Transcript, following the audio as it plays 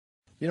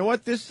You know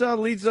what? This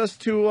leads us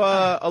to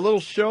a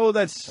little show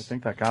that's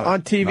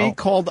on TV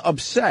called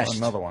Obsessed. Oh,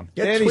 another one.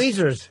 Get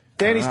tweezers.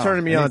 Danny's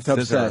turning me on to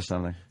Obsessed.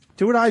 Something.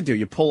 Do what I do.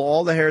 You pull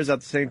all the hairs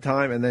at the same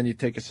time, and then you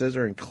take a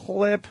scissor and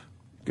clip.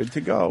 Good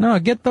to go. No,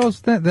 get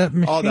that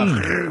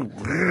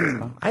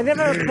machine. I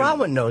never had a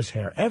problem with nose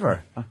hair,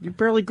 ever. You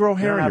barely grow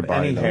hair in your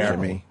body, hair.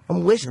 me.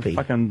 I'm wispy.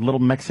 Fucking little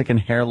Mexican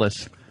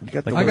hairless.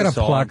 I got a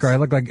plucker. I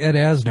look like Ed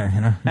Asner,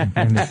 you know.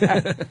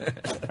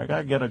 I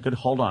gotta get a good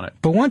hold on it.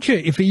 But once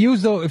if you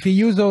use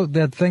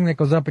that thing that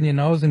goes up in your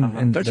nose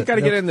and don't you got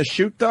to get in the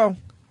chute though?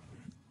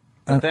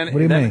 What do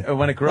you mean?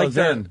 When it grows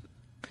in.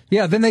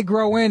 Yeah, then they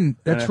grow in.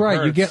 That's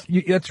right.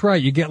 That's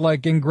right. You get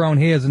like ingrown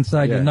hairs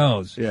inside your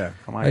nose. Yeah.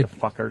 Come on, you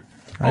fucker.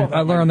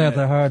 I learned that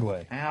the hard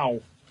way.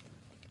 Ow.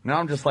 Now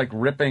I'm just like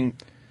ripping.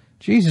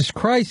 Jesus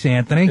Christ,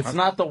 Anthony. It's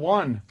not the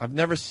one. I've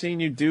never seen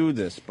you do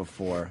this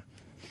before.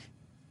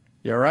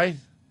 You all right?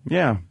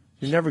 Yeah.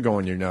 You never go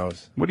in your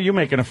nose. What are you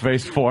making a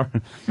face for?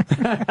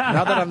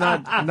 Now that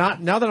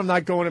I'm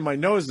not going in my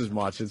nose as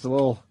much, it's a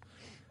little.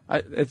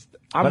 But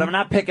I'm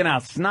not picking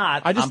out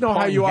snot. I just know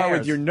how you are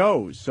with your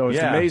nose, so it's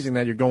amazing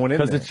that you're going in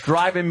there. Because it's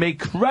driving me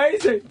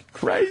crazy.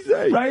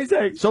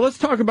 So let's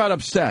talk about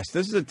Obsessed.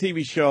 This is a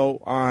TV show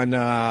on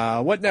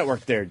what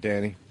network there,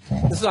 Danny?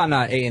 This is on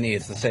A&E.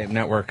 It's the same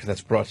network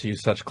that's brought to you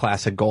such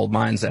classic gold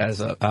mines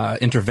as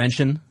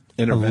Intervention.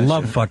 I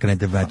love fucking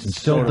Intervention.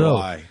 Still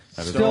do.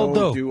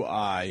 So do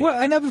I. Well,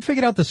 I never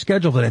figured out the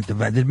schedule for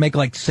Intervention. They'd make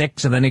like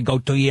 6, and then they'd go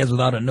 2 years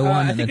without a new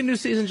one. I think a new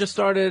season just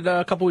started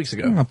a couple weeks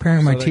ago.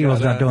 Apparently my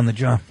T-Ball's not doing the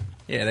job.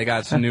 Yeah, they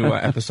got some new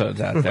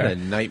episodes out there. What a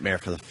nightmare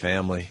for the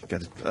family.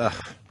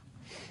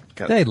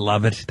 They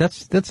love it.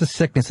 That's a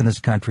sickness in this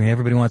country.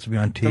 Everybody wants to be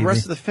on TV. The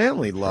rest of the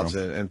family loves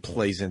it and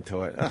plays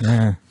into it.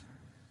 Yeah.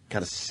 Got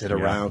to sit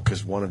around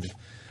because one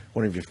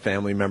of your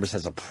family members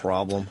has a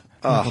problem.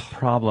 A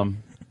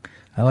problem.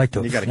 I like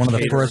one of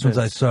the first ones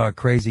I saw, a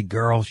crazy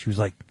girl. She was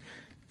like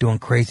doing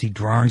crazy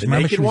drawings. The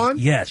Remember naked she was, one?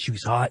 Yes, she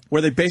was hot.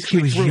 Where they basically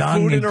she was threw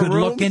young food and in her good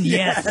room? looking.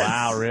 Yes.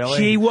 Wow, really?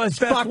 She was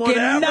Best fucking one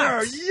ever.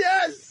 nuts.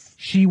 Yes.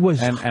 She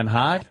was and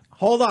hot.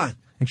 Hold on.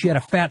 And she had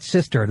a fat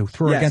sister who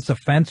threw her against a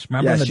fence.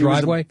 Remember in the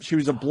driveway? She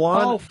was a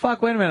blonde. Oh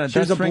fuck! Wait a minute. She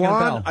was a ringing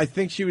blonde. bell. I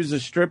think she was a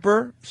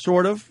stripper,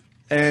 sort of.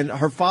 And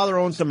her father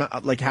owned some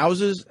like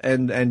houses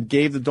and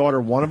gave the daughter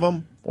one of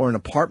them or an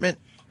apartment.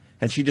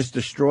 And she just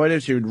destroyed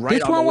it. She would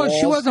write on the walls.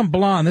 She wasn't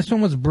blonde. This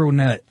one was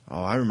brunette.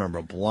 Oh, I remember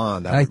a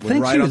blonde. That I would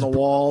think write she on was the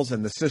walls,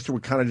 and the sister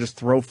would kind of just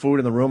throw food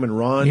in the room and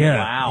run. Yeah.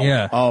 Wow.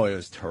 Yeah. Oh, it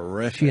was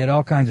terrific. She had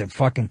all kinds of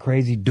fucking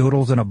crazy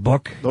doodles in a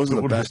book. Those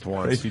are the best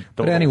ones.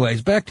 But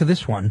anyways, back to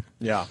this one.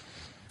 Yeah.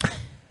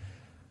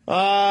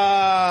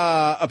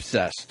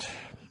 Obsessed.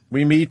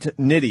 We meet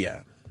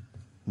Nydia.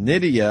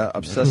 Nydia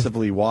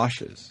obsessively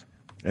washes,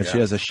 and she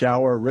has a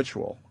shower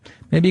ritual.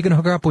 Maybe you can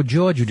hook her up with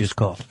George, you just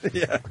called.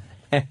 Yeah.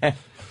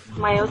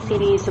 My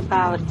OCD is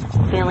about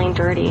feeling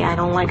dirty. I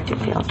don't like to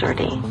feel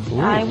dirty.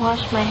 I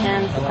wash my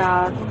hands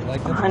about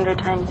 100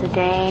 times a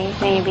day,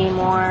 maybe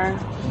more.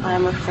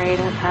 I'm afraid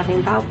of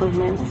having bowel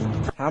movements.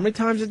 How many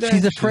times a day?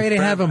 She's afraid of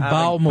having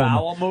bowel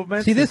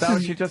movements. See, this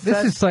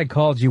is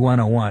psychology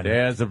 101.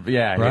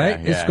 Yeah,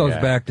 right? This goes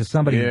back to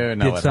somebody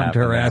did something to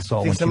her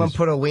asshole. Think someone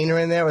put a wiener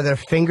in there with their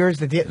fingers?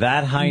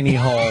 That hiney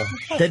hole.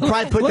 They'd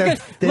probably put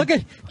look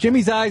at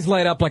Jimmy's eyes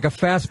light up like a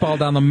fastball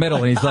down the middle,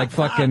 and he's like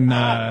fucking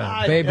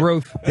Babe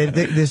Ruth.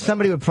 There's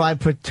somebody would probably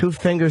put 2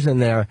 fingers in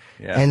there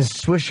and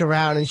swish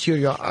around, and she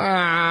would go,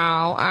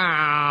 ow,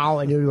 ow,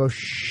 and you would go,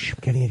 shh, I'm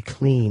getting it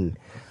clean.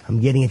 I'm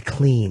getting it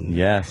clean.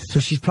 Yes. So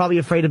she's probably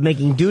afraid of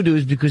making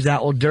doo-doos because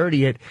that will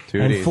dirty it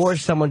and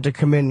force someone to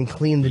come in and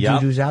clean the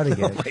doo-doos out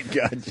again. Oh, my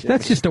God. Jimmy.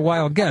 That's just a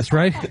wild guess,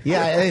 right?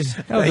 Yeah, it is.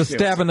 That was a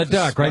stab in the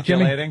dark, right,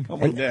 Jimmy? Oh,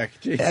 my neck.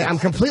 I'm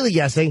completely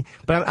guessing,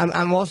 but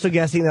I'm also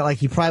guessing that like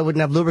he probably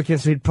wouldn't have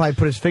lubricant, so he'd probably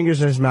put his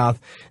fingers in his mouth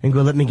and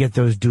go, let me get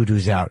those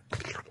doo-doos out.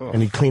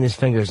 And he'd clean his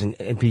fingers and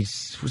he'd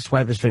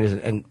swipe his fingers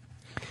and...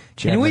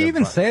 Can we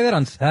even say that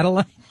on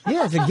satellite?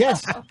 Yeah, it's a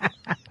guess.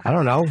 I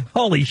don't know.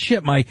 Holy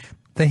shit,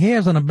 the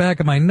hairs on the back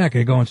of my neck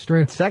are going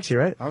straight. Sexy,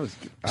 right? I was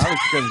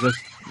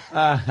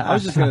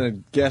just gonna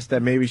guess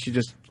that maybe she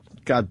just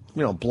got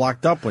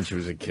blocked up when she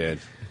was a kid.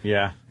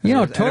 Yeah.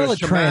 Toilet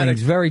training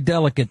is a very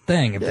delicate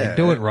thing. If they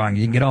do it wrong,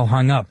 you can get all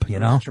hung up, you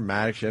know? It's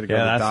traumatic. She had to go to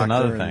the that's doctor.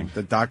 another thing.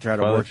 The doctor had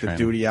to work the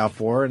duty out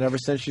for her, and ever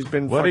since she's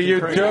been What are you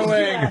crazy.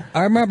 doing?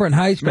 I remember in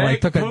high school,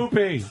 Make I took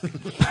poopy.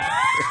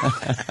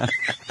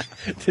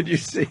 Did you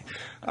see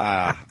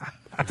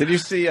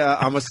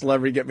I'm a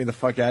Celebrity, Get Me the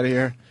Fuck Out of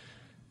Here?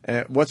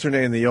 What's her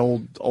name? The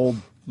old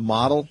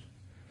model?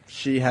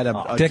 She had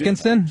a...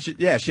 Dickinson? She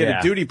had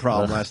a duty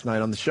problem last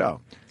night on the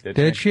show.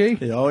 Did she?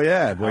 Oh,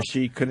 yeah, where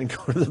she couldn't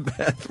go to the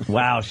bathroom.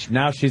 Wow,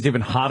 now she's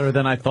even hotter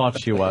than I thought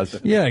she was.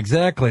 Yeah,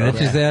 exactly. That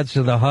just adds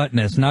to the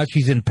hotness. Now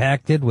she's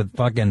impacted with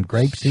fucking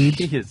grape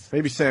seeds.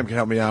 Maybe Sam can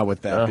help me out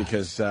with that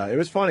because it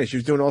was funny. She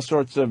was doing all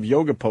sorts of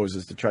yoga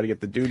poses to try to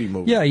get the duty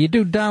movement. Yeah, you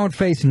do downward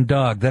facing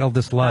dog. That'll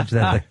dislodge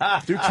that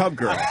thing. Do tub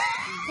girl.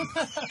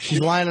 She's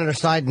lying on her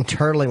side and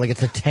turtling like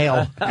it's a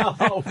tail.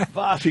 Oh,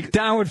 fuck.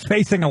 Downward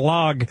facing a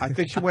log. I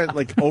think she went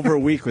like over a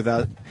week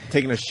without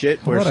taking a shit.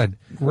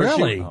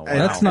 Really?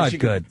 That's not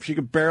good. She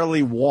could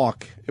barely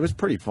walk. It was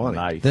pretty funny.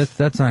 Nice.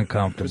 That's It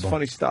uncomfortable. was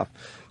funny stuff.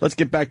 Let's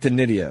get back to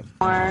Nydia.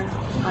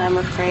 I'm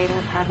afraid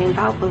of having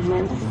bowel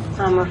movements.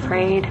 I'm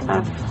afraid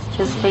of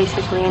just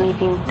basically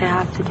anything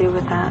that has to do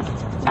with that.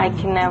 I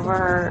can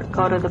never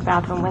go to the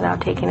bathroom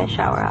without taking a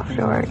shower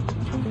afterwards.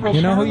 My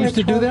You know who shower used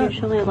to do rituals that?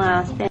 Usually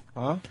last.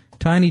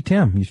 Tiny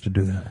Tim used to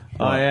do that.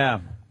 Oh, yeah.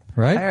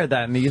 Right? I heard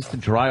that, and he used to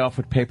dry off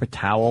with paper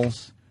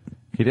towels.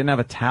 He didn't have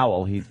a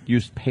towel. He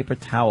used paper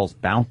towels,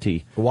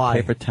 Bounty. Why?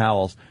 Paper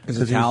towels. Because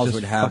the towels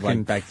would have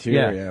like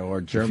bacteria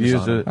or germs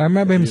on it. I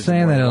remember him Used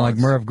saying more that than in like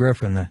once. Merv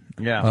Griffin.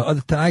 Yeah.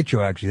 The Tonight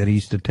Show, actually, that he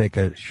used to take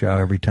a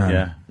shower every time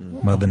Yeah.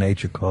 Mother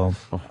Nature called.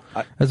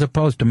 As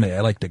opposed to me,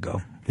 I like to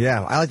go.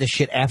 Yeah, I like to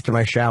shit after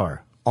my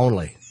shower.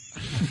 Only.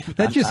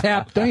 That just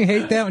happens. Don't you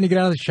hate that when you get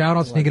out of the shower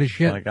and sneak a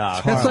shit? Like,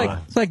 oh, That's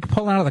it's like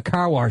pulling out of the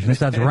car wash and it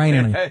starts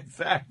raining.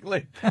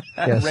 Exactly.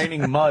 Yes.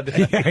 Raining mud.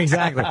 Yeah,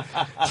 exactly.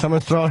 Someone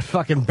throwing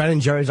fucking Ben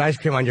 & Jerry's ice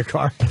cream on your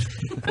car.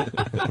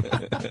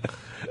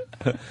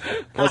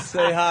 Let's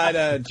say hi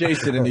to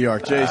Jason in New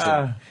York.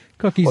 Jason.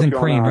 Cookies and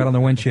cream right on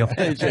the windshield.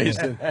 Hey,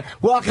 Jason.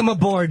 Welcome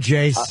aboard,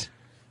 Jace.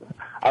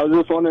 I was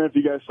just wondering if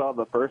you guys saw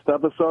the first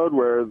episode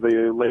where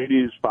the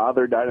lady's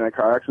father died in a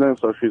car accident,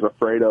 so she's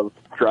afraid of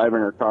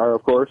driving her car,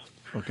 of course.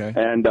 Okay.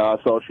 And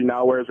so she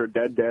now wears her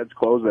dead dad's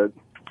clothes that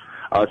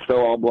are still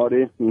all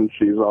bloody, and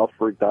she's all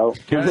freaked out.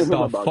 Get the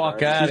About fuck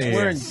driving. out of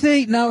here.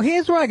 See, now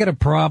here's where I got a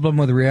problem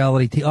with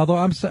reality TV. Although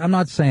I'm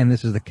not saying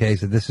this is the case,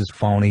 that this is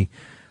phony.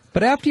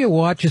 But after you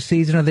watch a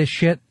season of this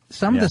shit,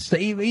 some of the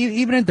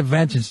even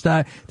intervention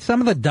style, some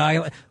of the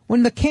dialogue,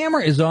 when the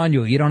camera is on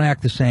you, you don't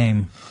act the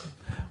same.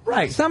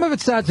 Right. Some of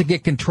it starts to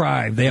get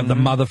contrived. They have the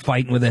mother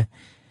fighting with it.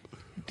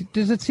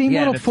 Does it seem a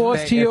little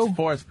forced to you? It's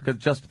forced because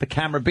just the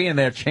camera being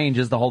there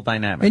changes the whole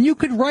dynamic. And you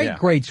could write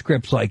great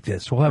scripts like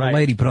this. We'll have a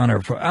lady put on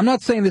her. I'm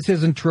not saying this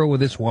isn't true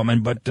with this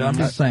woman, but I'm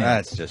just saying.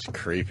 That's just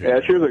creepy. Yeah,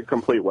 she was a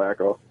complete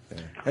wacko.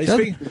 Hey,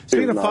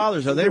 speaking of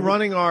fathers, are they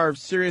running our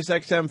Sirius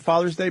XM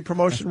Father's Day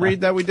promotion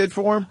read that we did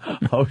for him?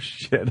 Oh,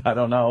 shit. I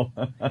don't know.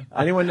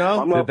 Anyone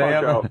know? Did they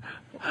ever?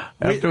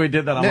 After we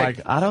did that, I'm Nick,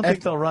 like, I don't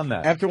think they'll run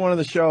that. After one of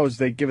the shows,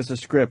 they give us a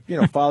script.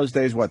 You know, Father's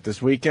Day is what,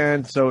 this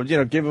weekend? So, you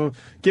know,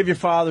 give your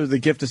father the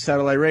gift of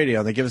satellite radio.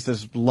 And they give us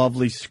this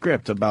lovely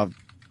script about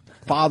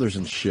fathers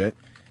and shit.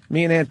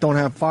 Me and Aunt don't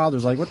have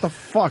fathers. Like, what the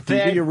fuck? Do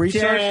you do your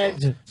research?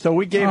 So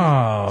we gave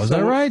is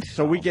that right?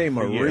 So we gave him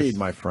a read,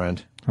 my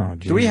friend. Oh,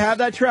 do we have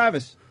that,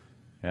 Travis?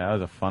 Yeah, that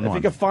was a fun If one.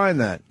 you can find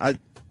that.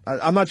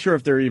 I'm not sure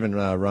if they're even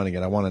running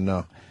it. I want to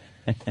know.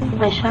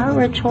 My shower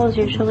rituals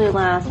usually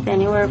last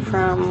anywhere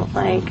from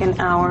like an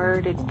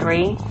hour to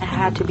 3. I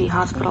had to be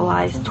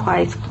hospitalized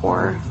twice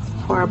for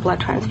a blood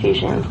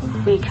transfusion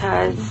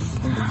because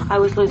I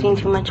was losing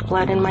too much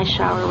blood in my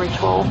shower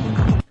ritual.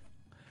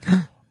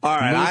 All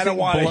right, I don't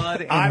want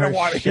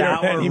to hear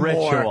shower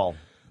anymore. ritual.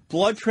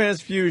 Blood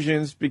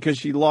transfusions because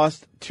she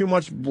lost too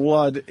much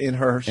blood in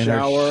her In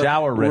her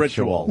shower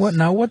ritual. What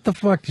now? What the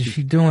fuck is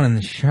she doing in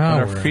the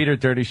shower? When her feet are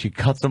dirty, she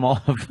cuts them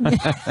off.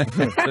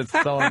 It's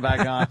sewing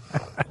back on.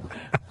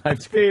 My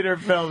feet are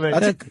filthy.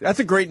 That's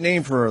a great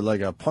name for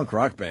like a punk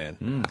rock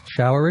band.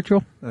 Shower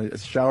ritual?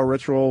 Shower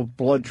ritual,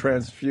 blood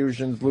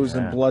transfusions,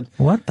 losing blood.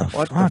 What the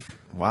fuck?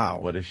 Wow.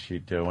 What is she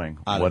doing?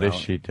 I don't What is know.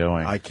 she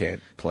doing? I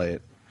can't play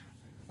it.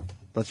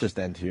 Let's just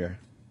end here.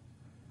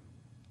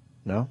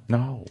 No?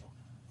 No.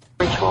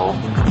 Ritual.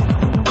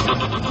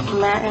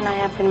 Matt and I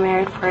have been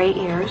married for 8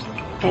 years.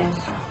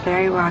 It's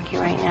very rocky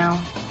right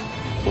now.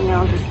 You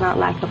know, it's not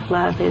lack of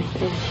love. It's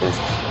just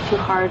too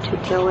hard to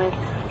deal with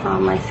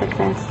my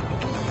sickness.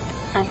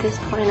 At this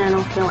point, I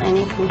don't feel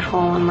any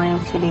control in my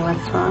OCD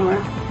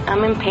whatsoever.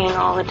 I'm in pain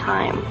all the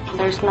time.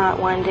 There's not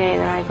one day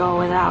that I go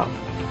without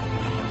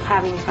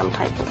having some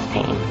type of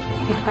pain.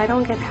 If I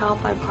don't get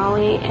help, I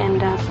probably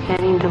end up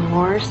getting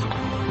divorced.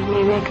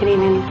 Maybe I could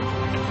even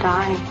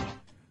die.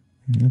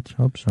 Let's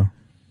hope so.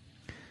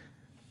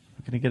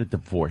 I'm going to get a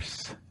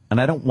divorce. And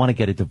I don't want to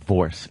get a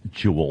divorce,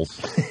 Jules.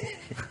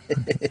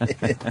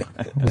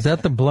 Is that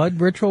the blood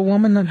ritual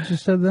woman that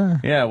just said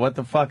that? Yeah, what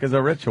the fuck is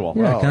a ritual?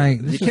 Yeah, can I,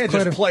 You can't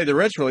just play the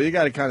ritual. You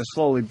got to kind of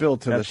slowly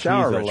build to the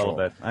shower a ritual. little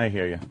bit. I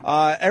hear you.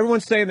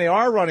 Everyone's saying they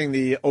are running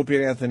the Opie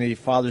and Anthony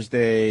Father's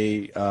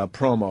Day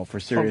promo for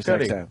Sirius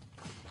goody. XM.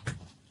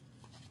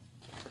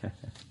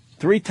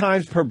 3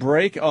 times per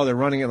break. Oh, they're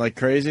running it like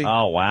crazy.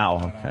 Oh, wow.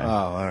 Okay. Oh,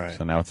 all right.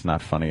 So now it's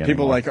not funny anymore.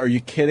 People are like, are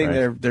you kidding?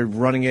 Right. They're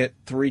running it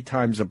 3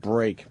 times a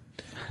break.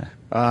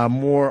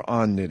 More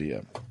on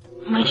Nydia.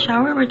 My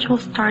shower ritual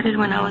started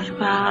when I was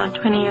about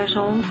 20 years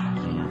old,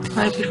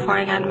 right before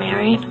I got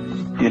married. You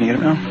gonna get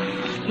it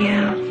now?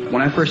 Yeah.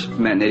 When I first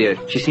met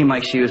Nydia, she seemed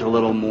like she was a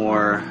little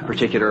more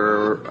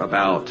particular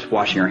about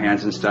washing her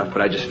hands and stuff,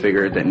 but I just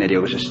figured that Nydia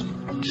was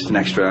just an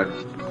extra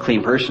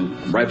clean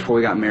person. Right before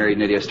we got married,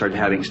 Nydia started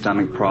having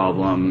stomach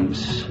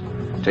problems,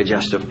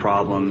 digestive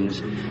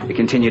problems. It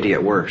continued to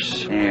get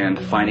worse, and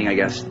finding, I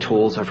guess,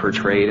 tools of her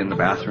trade in the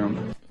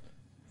bathroom.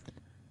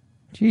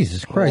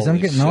 Jesus Christ, I'm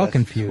Holy getting all shit.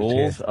 confused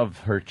Tools here. of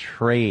her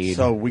trade.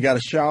 So we got a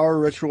shower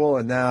ritual,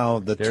 and now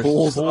the There's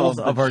tools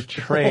of her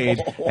trade,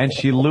 and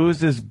she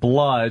loses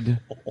blood.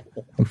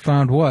 We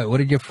found what? What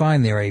did you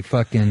find there? A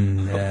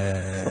fucking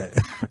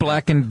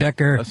Black &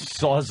 Decker A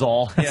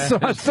sawzall. Yeah.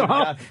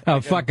 sawzall?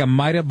 A fucking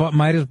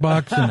Midas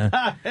box and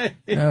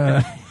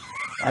a...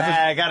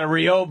 I got a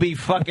Ryobi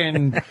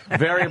fucking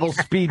variable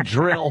speed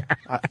drill.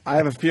 I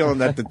have a feeling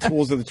that the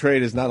tools of the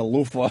trade is not a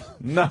loofah.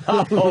 No.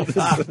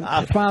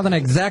 found an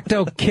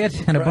X-Acto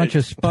kit and a bunch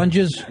of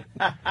sponges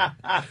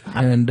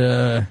and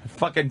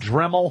Fucking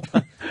Dremel.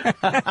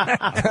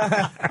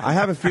 I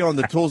have a feeling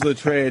the tools of the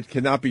trade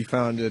cannot be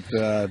found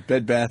at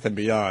Bed Bath &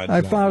 Beyond.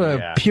 I found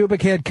a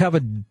pubic head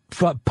covered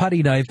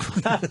putty knife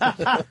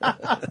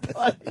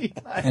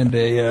and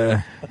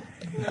a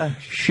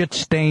shit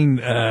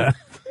stain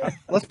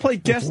Let's play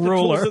guess the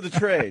Ruler. tools of the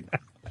trade.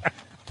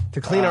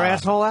 To clean her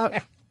asshole out?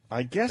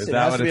 I guess Is it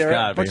that has what to be it's her,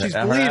 got? but she's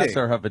her bleeding. ass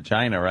or her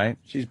vagina, right?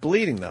 She's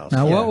bleeding though.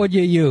 Now, so- what would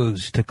you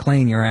use to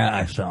clean your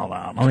asshole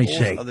out? Let me Tools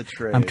see. of the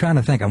trade. I'm trying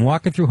to think. I'm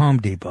walking through Home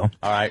Depot.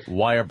 All right,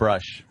 wire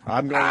brush.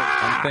 I'm going.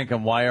 I'm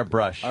thinking wire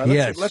brush. All right,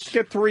 Yes. let's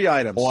get 3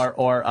 items.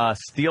 Or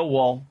steel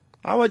wool.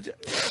 I would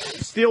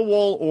steel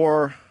wool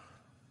or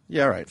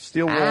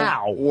steel wool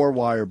Ow. or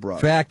wire brush.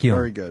 Vacuum.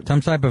 Very good.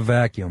 Some type of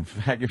vacuum.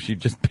 Heck, if she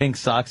just pink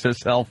socks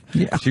herself,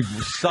 Yeah. she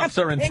sucks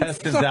her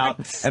intestines out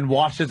and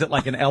washes it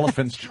like an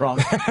elephant's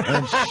trunk and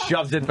then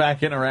shoves it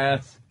back in her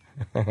ass.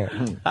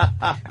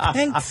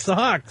 Pink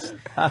socks.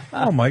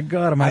 Oh my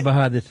God, am I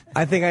behind this?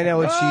 I think I know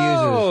what she uses.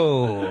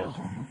 Oh,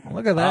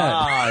 look at that.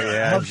 Oh,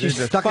 yeah. Hope she's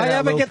stuck If in I that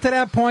ever loop. get to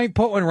that point,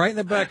 put one right in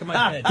the back of my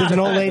head. There's an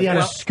old lady on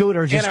a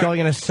scooter just in her- going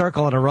in a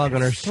circle on a rug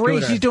on her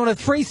scooter. She's doing a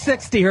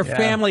 360. Her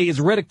family is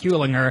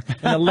ridiculing her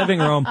in the living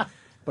room.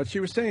 But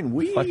she was saying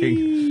we.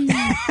 Fucking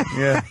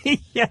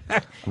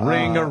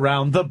ring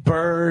around the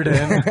bird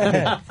and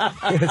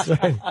That's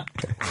right.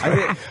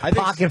 I think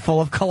Pocket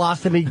full of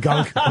colostomy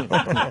gunk.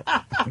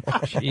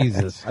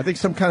 Jesus. I think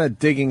some kind of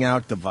digging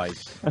out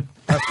device.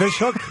 A fish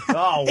hook? oh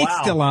wow, He's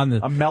still on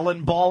the- a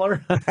melon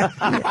baller.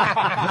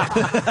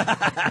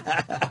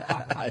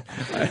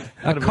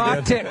 A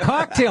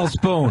cocktail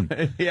spoon.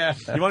 Yeah,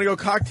 You want to go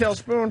cocktail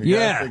spoon? Yeah.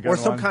 that's a good Or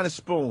some one. kind of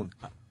spoon.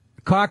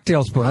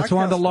 Cocktail spoon. That's the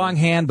one with the Cocktail long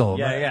handle.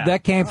 Yeah, yeah.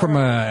 That came from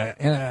a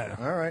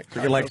All right.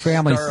 You could, like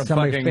family- stir a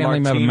somebody fucking family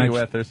member martini mentioned-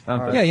 with or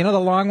something. yeah, you know the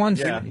long ones?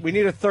 Yeah. We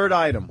need a third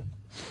item.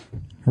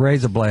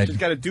 Razor She's blade.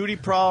 got a duty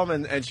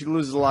problem and she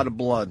loses a lot of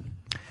blood.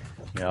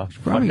 Yeah,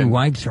 Probably fucking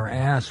wipes her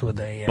ass with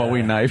a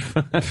Bowie knife.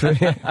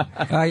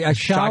 a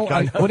show.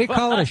 What do you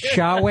call it? A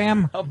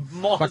shawam?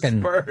 A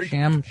Fucking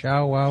Mossberg.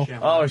 show wow.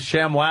 Oh,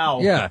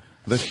 ShamWow. Yeah.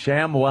 The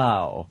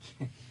ShamWow.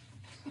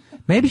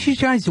 Maybe she's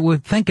trying to. We're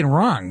thinking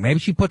wrong. Maybe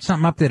she put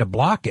something up there to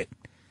block it.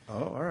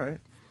 Oh, all right.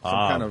 Some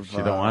kind of. She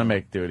don't want to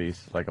make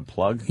duties like a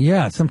plug.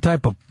 Yeah, some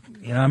type of.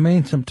 You know what I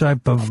mean? Some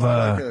type of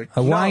like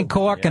a wine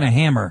cork and a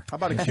hammer. How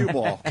about a cue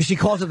ball? Because she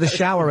calls it the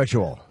shower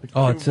ritual.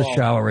 Oh, it's a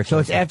shower So ritual.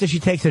 it's after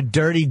she takes a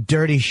dirty,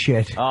 dirty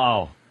shit.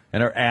 Oh,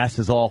 and her ass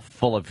is all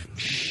full of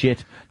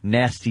shit,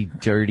 nasty,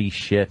 dirty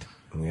shit.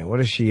 Yeah, what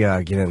does she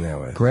get in there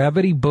with?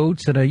 Gravity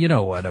boots and a, you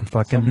know what, a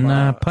fucking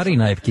putty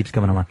knife keeps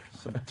coming on.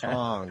 Some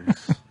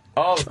tongs.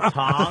 Oh,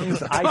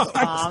 tongs, ice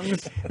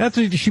tongs. That's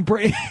what she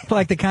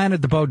like the kind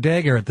at the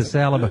bodega at the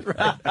salad.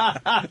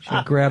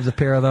 She grabs a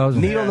pair of those.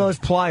 And, Needle nose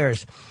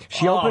pliers.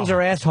 She opens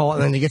her asshole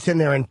and then she gets in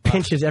there and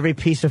pinches every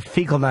piece of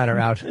fecal matter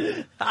out.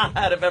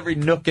 Out of every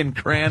nook and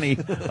cranny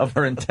of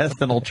her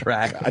intestinal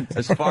tract,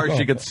 as far as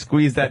she could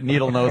squeeze that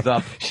needle nose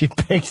up. She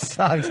bakes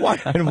socks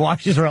and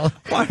washes her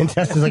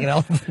intestines like an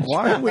elephant.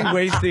 Why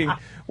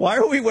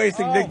are we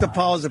wasting Nick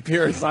DiPaolo's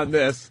appearance on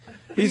this?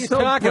 He's so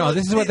talking about.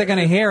 This is what they're going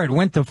to hear in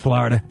Winter,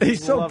 Florida.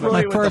 He's so brilliant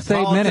My with first the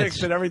 8 politics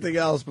minutes. and everything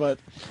else, but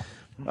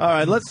all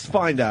right, let's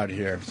find out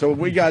here. So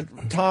we got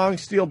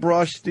tongs, steel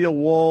brush, steel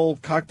wool,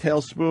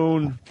 cocktail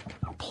spoon,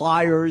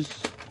 pliers.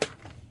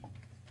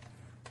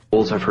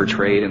 Rules of her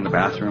trade in the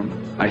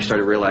bathroom. I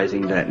started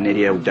realizing that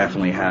Nydia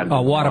definitely had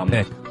Oh, water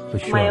problems. pick for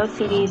sure. My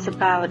OCD is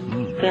about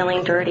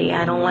feeling dirty.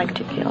 I don't like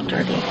to feel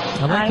dirty.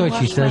 I like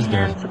what she says my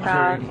there. hands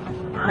about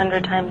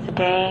 100 times a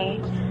day,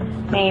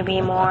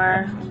 maybe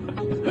more.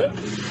 You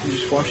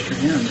just washed your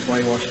hands. Why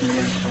are you washing your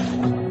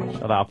hands?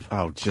 Shut up.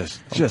 Oh,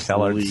 just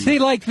tell her. leave. See,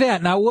 like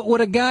that. Now,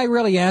 would a guy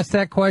really ask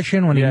that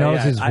question when he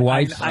knows his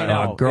wife's I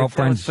know.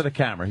 girlfriend's? It's for the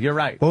camera. You're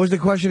right. What was the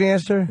question he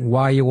asked her?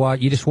 Why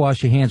you just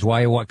wash your hands?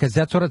 Why you wash? Because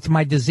that's what it's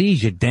my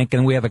disease, you dink,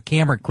 and we have a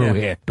camera crew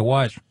here to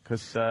wash.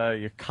 Because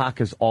your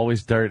cock is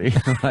always dirty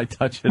when I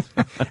touch it.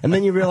 And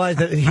then you realize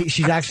that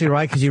she's actually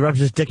right because he rubs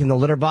his dick in the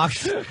litter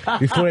box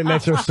before he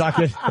makes her suck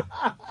it.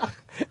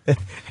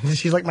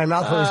 She's like, my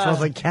mouth really smells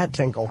like cat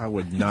tinkle. I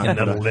would not. In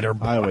put the up, litter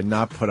I would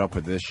not put up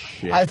with this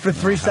shit. For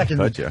 3 seconds.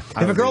 could you? If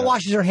a girl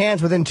washes her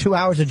hands within 2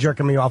 hours of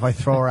jerking me off, I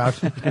throw her out.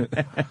 Why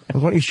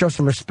don't you show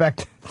some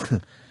respect?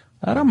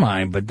 I don't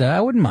mind, but I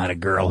wouldn't mind a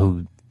girl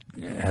who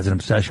has an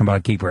obsession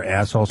about keep her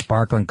asshole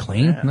sparkling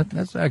clean.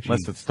 That's actually.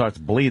 Unless it starts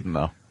bleeding,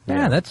 though.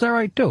 Yeah, that's all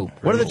right, too.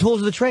 What are the tools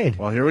of the trade?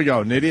 Well, here we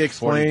go. Nitty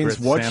explains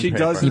what she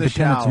does in You the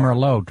pretend it's shower.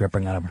 Merlot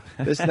dripping out of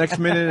her. This next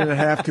minute and a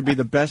half could be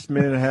the best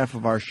minute and a half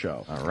of our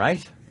show. All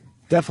right.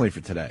 Definitely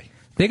for today.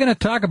 They're going to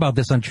talk about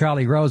this on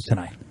Charlie Rose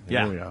tonight.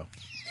 Here we go.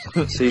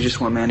 So you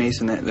just want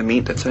mayonnaise and the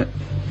meat, that's it?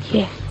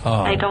 Yeah. Oh.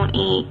 I don't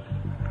eat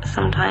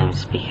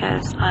sometimes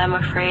because I'm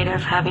afraid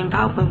of having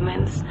bowel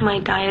movements. My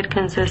diet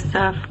consists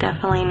of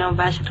definitely no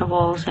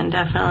vegetables and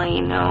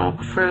definitely no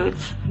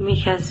fruits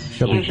because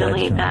She'll be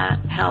usually dead soon.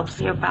 that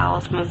helps your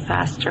bowels move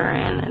faster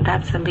and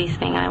that's the least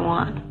thing I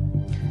want.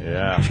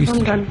 Yeah.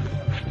 I'm done.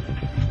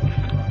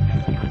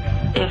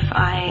 If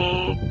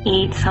I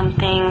eat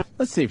something,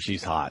 Let's see if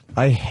she's hot.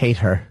 I hate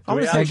her.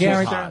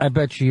 I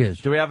bet she is.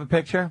 Do we have a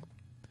picture?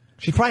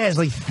 She probably has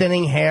like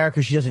thinning hair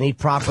because she doesn't eat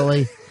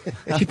properly.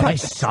 She probably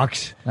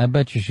sucks. I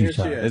bet you she's Here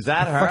she hot. is. Is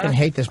that I her? fucking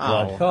hate this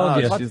broad.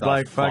 Told you. She's the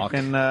like fuck?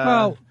 fucking.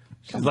 Well,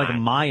 she's like a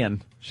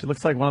Mayan. She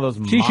looks like one of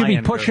those. She should be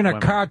Mayan pushing a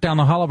women. cart down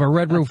the hall of a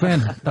Red Roof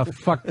Inn. The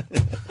fuck?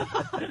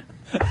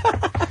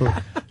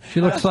 She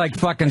looks like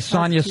fucking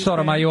Sonia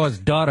Sotomayor's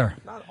daughter.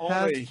 Not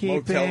only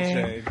motel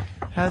chain.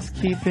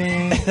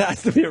 Housekeeping. It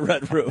has to be a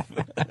red roof.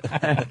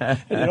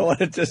 You know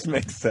what? It just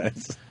makes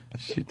sense.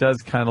 She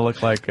does kind of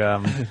look like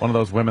one of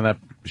those women that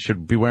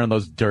should be wearing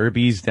those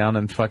derbies down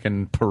in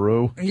fucking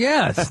Peru.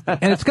 Yes,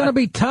 and it's going to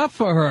be tough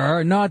for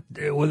her. Not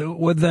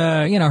with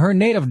her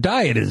native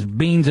diet is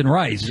beans and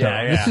rice. So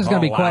Yeah, yeah. this is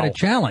going to be Oh, quite wow. a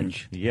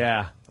challenge.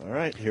 Yeah. All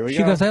right, here we She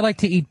go. goes, I like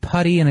to eat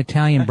putty and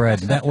Italian bread.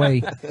 That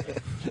way,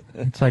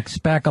 it's like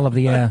spackle of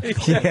the air.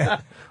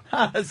 Yeah.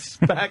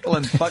 Spackle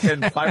and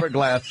fucking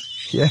fiberglass.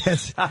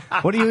 Yes.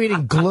 What are you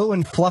eating? Glue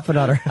and fluffing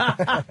on her.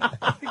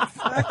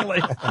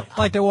 Exactly. I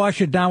like to wash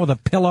it down with a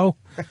pillow.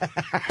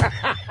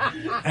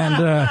 And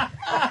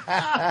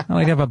I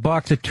like to have a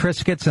box of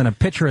Triscuits and a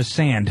pitcher of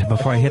sand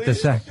before I hit the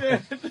sack.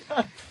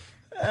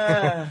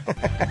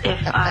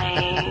 if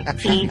I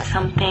eat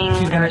something,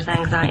 there's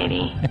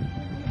anxiety.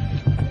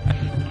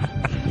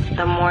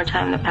 The more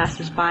time that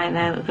passes by,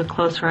 the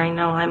closer I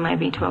know I might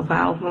be to a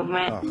bowel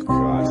movement.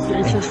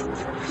 It just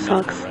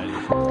sucks.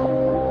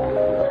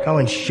 Go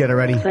and shit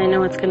already. I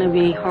know it's going to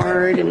be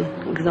hard and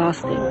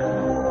exhausting.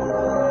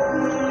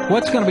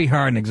 What's going to be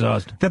hard and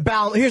exhausting? The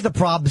bowel. Here's the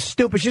problem.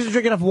 Stupid. She doesn't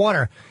drink enough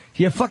water.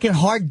 Your fucking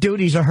hard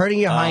duties are hurting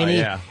your hiney.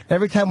 yeah.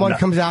 Every time one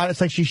comes out,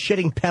 it's like she's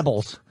shitting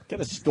pebbles. Get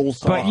a stool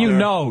saw.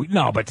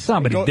 But but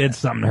somebody did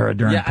something to her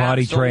during Yeah,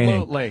 potty training.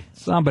 absolutely.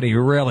 Somebody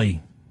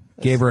really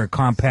gave her a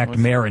compact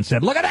mirror and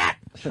said, look at that!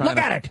 Look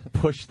at it!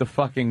 Push the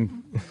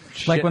fucking.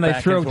 Like when they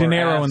threw De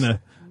Niro in the...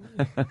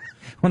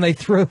 when they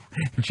threw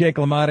Jake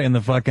LaMotta in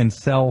the fucking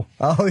cell.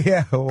 Oh,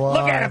 yeah. Wow.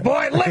 Look at it,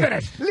 boy! Live in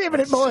it! Live in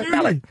it, boy.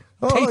 Smell it.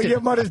 Oh, Taste it. your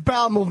mother's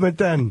bowel movement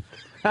then.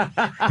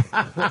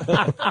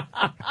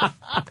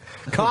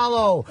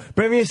 Carlo,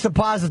 bring me a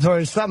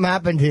suppository. Something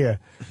happened here.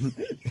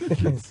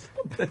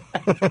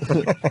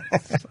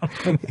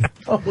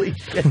 Holy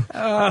shit!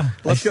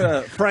 Let's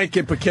go to Frank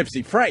in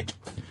Poughkeepsie. Frank.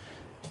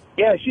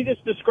 Yeah, she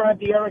just described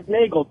the Eric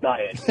Nagel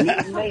diet. Meat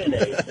and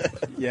mayonnaise.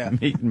 Yeah.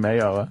 Meat and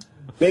mayo. Huh?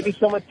 Maybe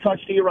someone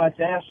touched Erod's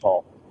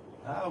asshole.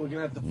 Oh, we're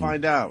gonna have to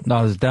find out.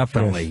 No, it's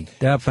definitely.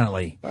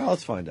 Well,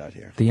 let's find out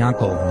here. The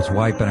uncle was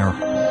wiping her.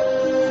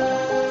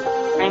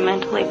 I'm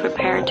mentally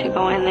prepared to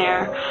go in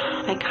there.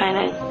 I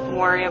kind of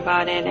worry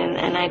about it,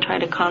 and I try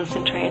to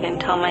concentrate and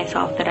tell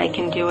myself that I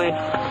can do it.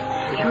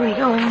 Here we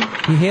go.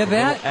 You hear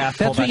that?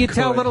 Asshole That's what you that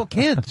tell could. little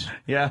kids.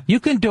 Yeah. You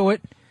can do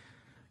it.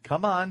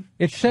 Come on.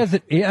 It says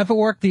that. You ever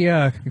worked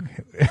the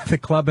the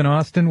club in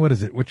Austin? What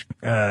is it? Which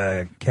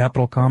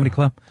Capitol Comedy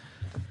Club?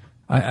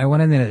 I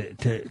went in there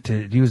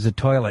to use the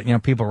toilet. You know,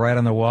 people write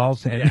on the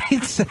walls, and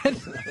it said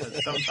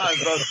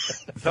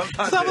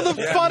Sometimes some of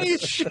the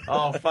funniest shit.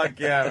 Oh fuck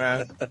yeah,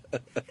 man!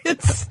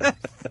 It said,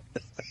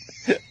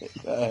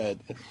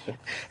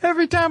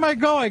 every time I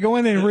go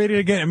in there and read it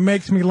again. It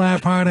makes me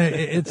laugh hard.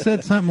 It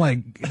said something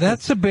like,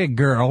 "That's a big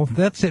girl.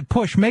 That's it.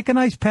 Push. Make a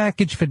nice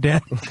package for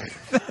Dad."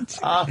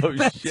 That's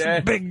Shit!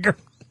 a big girl.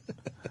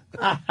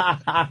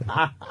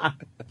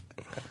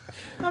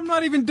 I'm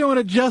not even doing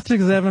it justice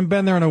because I haven't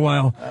been there in a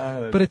while.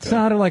 But it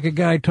sounded like a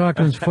guy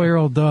talking to his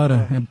 4-year-old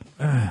daughter. Here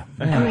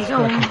we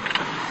go.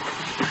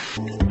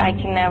 I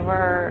can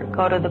never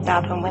go to the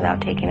bathroom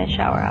without taking a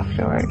shower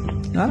afterwards.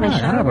 I My don't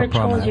shower have a problem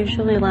rituals with that.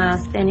 usually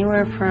last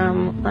anywhere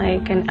from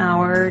like an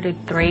hour to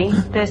 3.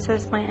 This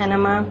is my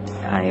enema.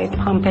 I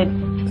pump it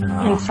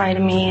inside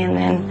of me and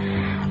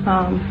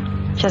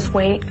then just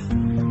wait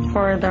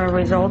for the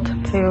result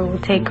to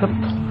take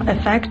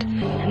effect.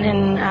 And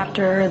then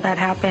after that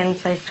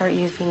happens, I start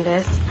using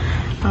this,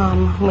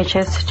 which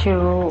is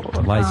to,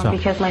 Lysol.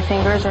 because my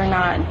fingers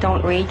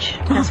don't reach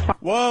as far.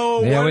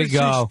 Whoa, There what we did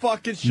go. she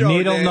fucking show,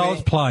 Needle, Danny?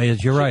 nose,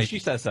 pliers. You're right. She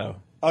says so.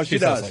 Oh, she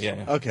says does? so,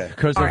 yeah. Okay.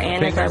 Far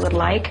in as I would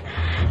like.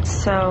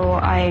 So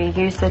I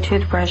use the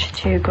toothbrush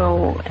to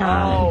go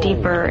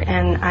deeper,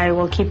 and I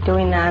will keep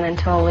doing that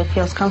until it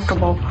feels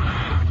comfortable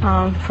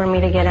for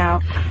me to get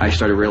out. I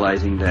started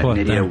realizing that What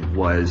Nydia then?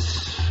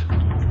 was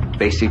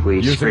basically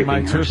Using scraping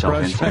my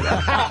herself toothbrush. inside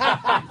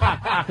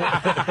out.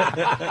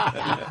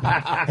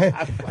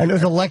 And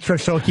there's electric,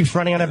 so it keeps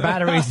running out of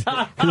batteries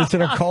because it's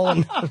in her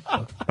colon.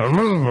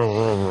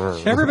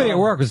 Everybody at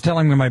work was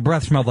telling me my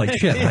breath smelled like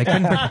shit. I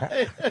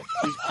couldn't.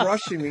 She's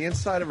brushing the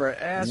inside of her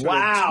ass with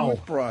Wow. a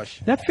toothbrush.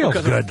 That feels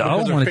good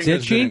though when it's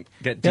itchy.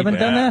 You haven't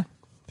done that?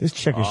 This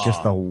chick is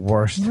just the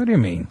worst. What do you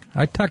mean?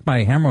 I tucked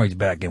my hemorrhoids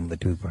back in with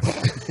the toothbrush.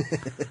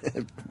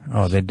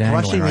 Oh, they're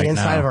dangling Brushing right the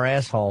inside now. of her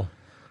asshole.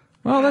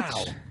 Well,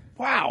 that's.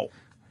 Wow.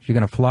 She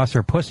gonna floss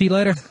her pussy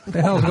later? What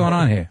the hell's going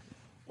on here?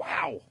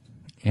 Wow.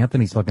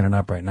 Anthony's looking it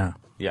up right now.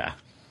 Yeah.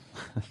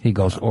 He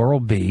goes Oral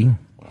B.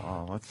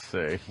 Oh, let's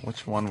see.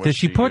 Which one was Did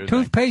she put using?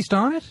 toothpaste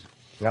on it?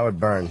 That would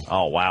burn.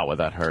 Oh, wow, would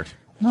that hurt?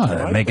 No,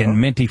 that'd make it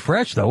minty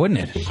fresh, though, wouldn't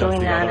it?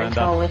 Doing that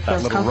until it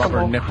feels That little rubber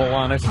comfortable nipple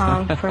on it.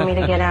 for me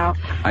to get out.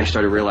 I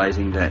started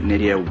realizing that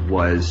Nydia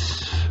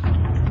was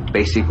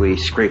basically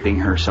scraping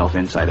herself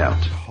inside out.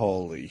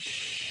 Holy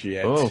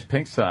shit. Oh,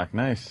 pink sock.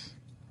 Nice.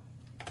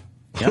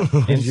 Yep.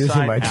 He's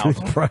using my out.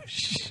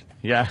 toothbrush.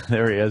 Yeah,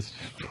 there he is.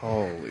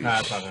 Holy shit.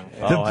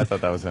 Oh, I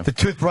thought that was him. The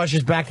toothbrush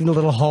is back in the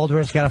little holder.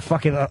 It's got a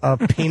fucking a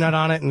peanut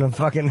on it and a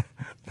fucking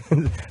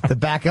the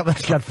back up.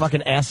 It's got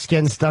fucking ass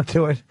skin stuck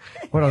to it.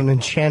 What an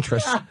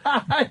enchantress!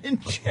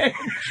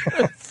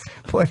 Enchantress.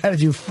 Boy, how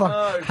did you fuck?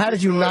 Oh, how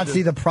did you not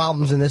see the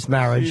problems in this She's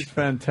marriage?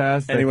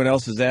 fantastic. Anyone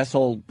else's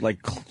asshole,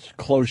 like,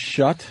 closed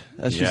shut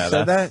as she Yeah, said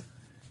that? that's-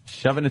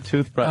 Shoving a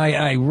toothbrush.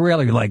 I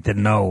really like to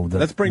know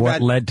Let's bring what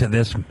back- led to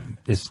this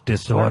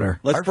disorder.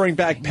 Let's bring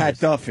back Pat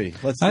Duffy.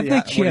 Let's see I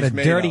think she what had a he's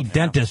made dirty of.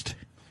 dentist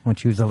when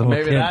she was a little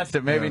Maybe kid. that's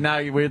it. Maybe now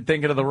we're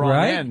thinking of the wrong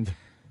Right? end.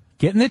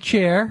 Get in the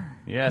chair.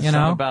 Yeah, you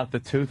something know. about the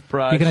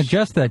toothbrush. You can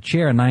adjust that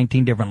chair at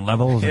 19 different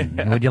levels.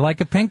 And would you like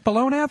a pink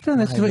balloon after?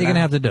 This is what you're going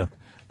to have to do.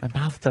 My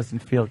mouth doesn't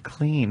feel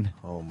clean.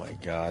 Oh, my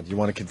God. You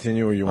want to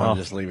continue or you want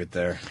to just leave it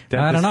there?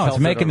 I don't know. It's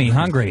making me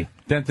hungry.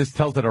 Dentist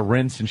tells her to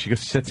rinse, and she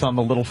just sits on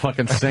the little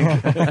fucking sink.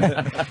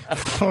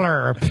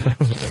 Flurp.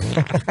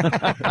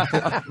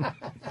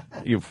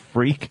 You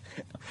freak.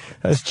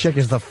 This chick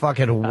is the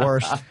fucking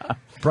worst.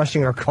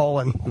 Brushing her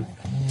colon.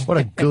 What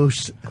a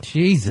goose.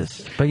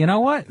 Jesus. But you know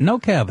what? No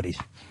cavities.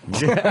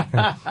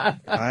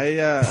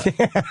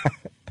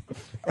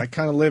 I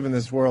kind of live in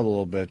this world a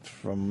little bit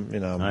from, you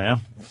know. Oh, yeah?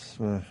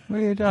 What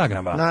are you talking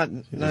about?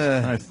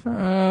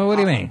 What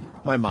do you mean?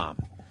 My mom.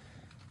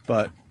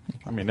 But.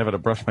 I mean, never to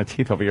brush my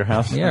teeth over your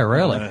house. Yeah,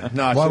 really.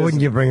 No, Why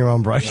wouldn't you bring your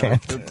own brush,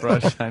 Ant?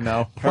 Toothbrush, I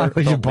know. Why would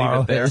you Don't leave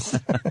borrow it there. this?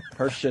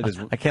 Her shit is.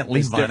 I can't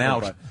leave is mine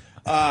different, out.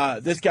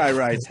 But, this guy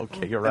writes.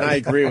 Okay, you're right. And I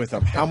agree with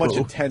him. How much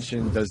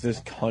attention does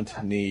this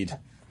cunt need?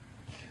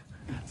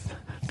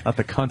 Not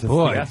the cunt, it's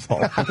Boy. the asshole.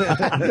 The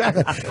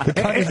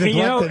cunt is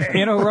neglected.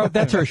 You know who wrote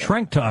that's her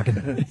shrink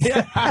talking.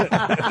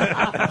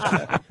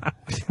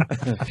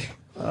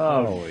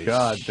 Oh,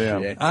 God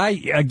damn. Shit.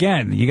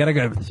 Again, you got to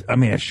go. I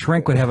mean, a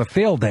shrink would have a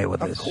field day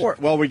with Of this. course.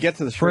 Well, we get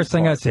to the First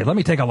thing I say, let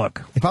me take a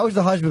look. If I was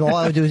the husband, all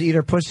I would do is eat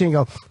her pussy and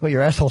go, well,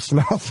 your asshole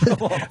smells.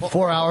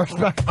 4 hours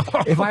back.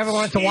 If I ever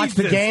wanted to watch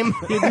the game,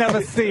 You'd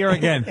never see her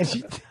again. and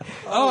she,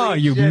 Oh,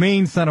 you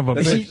mean son of a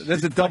bitch.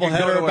 There's a double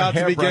header about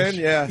to begin.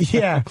 Yeah.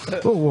 yeah.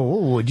 Whoa, whoa,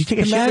 whoa. Did you take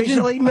a Imagine- shit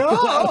recently?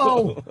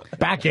 No.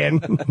 Back in.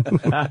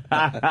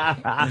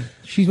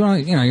 She's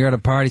one of, you're at a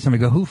party, somebody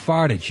go, who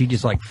farted? She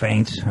just like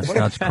faints and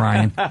starts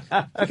crying.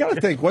 You got to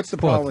think, what's the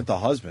problem with the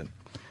husband?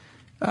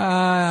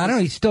 I don't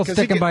know. He's still 'Cause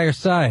sticking he by her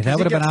side. That he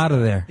would have been gets- out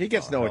of there. He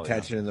gets no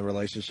attention in the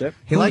relationship.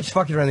 He likes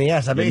fucking her in the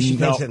ass. I bet she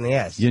takes it in the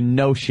ass. You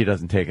know she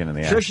doesn't take it in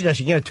the ass. Sure she does.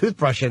 She can get a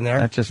toothbrush in there.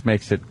 That just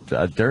makes it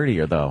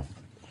dirtier, though.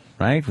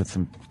 Right? With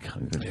some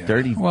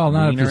dirty Well,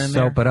 not if you wiener in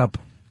there. soap it up.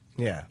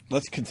 Yeah.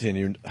 Let's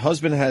continue.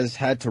 Husband has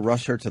had to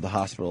rush her to the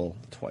hospital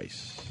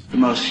twice. The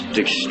most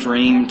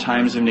extreme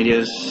times of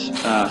Nydia's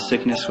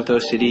sickness with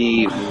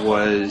OCD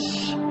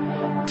was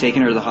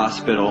taking her to the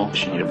hospital.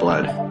 She needed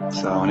blood.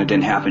 So, and it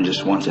didn't happen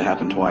just once, it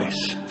happened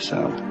twice.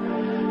 So,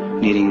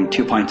 needing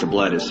 2 pints of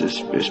blood is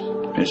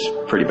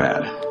pretty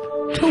bad.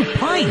 2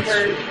 pints?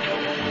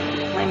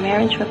 My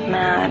marriage with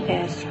Matt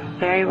is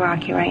very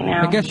rocky right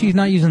now. I guess she's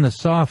not using the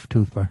soft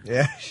toothbrush.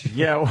 Yeah.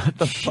 Yeah, what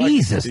the fuck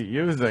Jesus. is he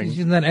using? She's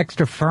using that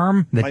extra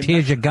firm that My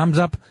tears your gums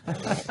up.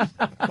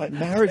 My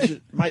marriage,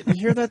 you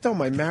hear that though?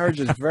 My marriage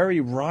is very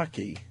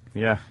rocky.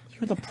 Yeah.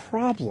 You're the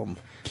problem.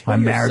 My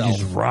Kill marriage yourself.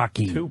 is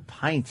rocky. 2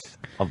 pints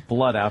of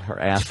blood out her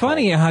ass. It's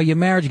funny how your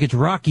marriage gets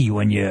rocky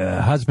when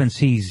your husband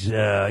sees,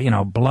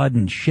 blood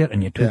and shit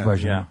in your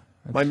toothbrush. Yeah.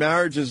 My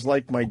marriage is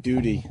like my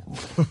duty.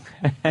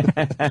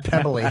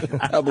 Pebbly.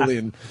 Pebbly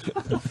and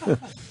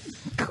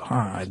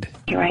God.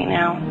 Right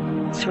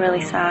now, it's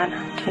really sad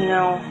to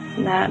know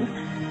that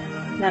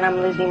I'm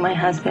losing my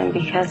husband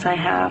because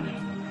I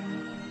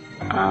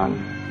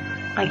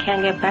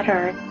can't get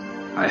better.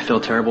 I feel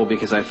terrible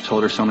because I've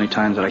told her so many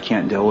times that I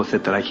can't deal with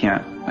it, that I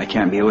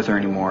can't be with her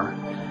anymore.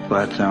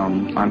 But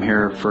I'm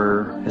here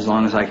for as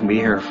long as I can be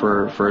here,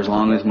 for as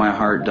long as my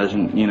heart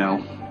doesn't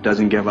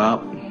give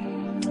up.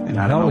 And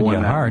I don't know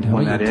when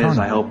that is.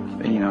 I hope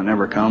it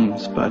never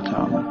comes. But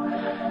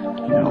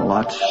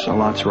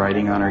lots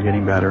riding on her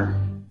getting better.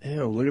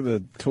 ew, look at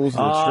the tools of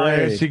the Oh,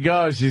 trade. here she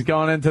goes. She's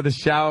going into the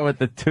shower with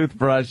the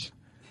toothbrush.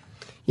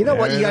 You know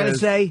what There you it gotta is.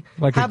 say?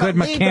 Like How a good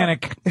about leave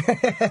mechanic.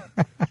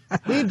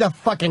 Leave the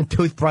fucking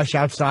toothbrush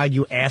outside,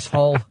 you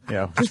asshole.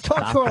 Yeah. Just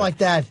talk to her like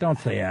that. Don't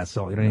say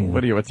asshole. You don't even...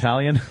 What are you,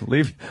 Italian?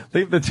 Leave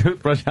the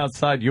toothbrush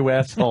outside, you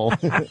asshole.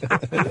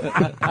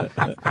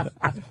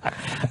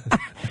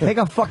 Take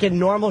a fucking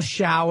normal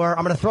shower.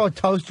 I'm gonna throw a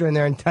toaster in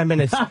there in 10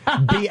 minutes.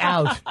 Be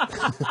out.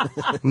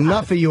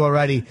 Enough of you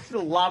already. Just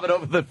lob it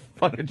over the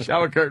fucking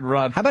shower curtain,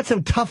 run. How about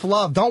some tough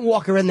love? Don't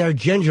walk her in there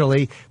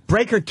gingerly,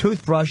 break her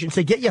toothbrush, and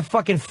say, get your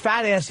fucking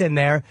fat ass in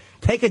there,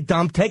 take a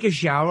dump, take a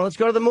shower, and let's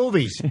go to the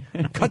movies.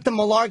 Cut the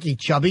malarkey,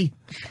 chubby.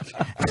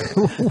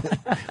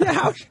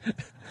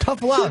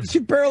 Tough love. She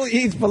barely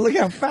eats, but look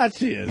how fat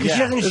she is. She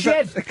doesn't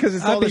shit. Because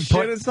it's I'd all the be shit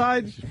put-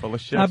 inside. She's full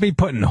of shit. I'll be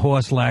putting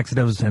horse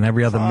laxatives in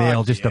every other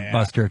meal just to yeah.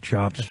 bust her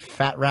chops.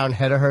 Fat round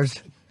head of hers.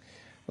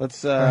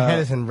 Let's. Her head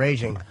is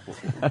enraging.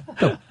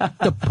 The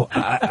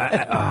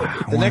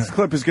next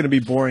clip is going to be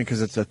boring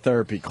because it's a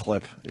therapy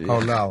clip.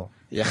 Oh, no.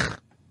 Yeah.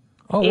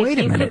 Oh, If wait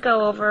a you minute. could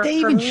go over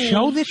They for even me,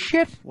 show this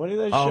shit? What are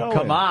they Oh, showing?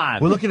 come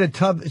on. We're looking at a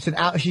tub. It's an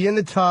hour. She's in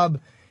the tub,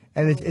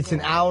 and it's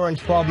an hour and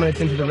 12 minutes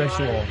into the ritual.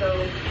 So,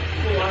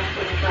 to wash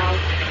myself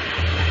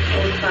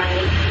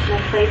inside.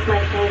 I place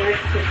my fingers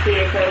to see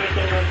if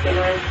everything has been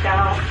rinsed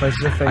out. Place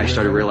your I finger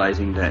started in.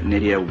 realizing that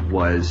Nydia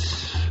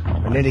was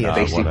An idiot.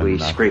 basically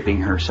what a-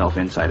 scraping herself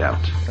inside out.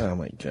 Oh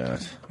my god.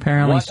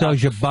 Apparently, What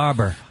so's your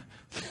barber.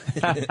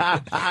 Shut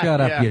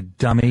up, you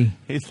dummy.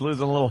 He's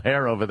losing a little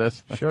hair over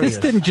this. This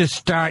didn't just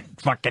start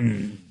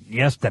fucking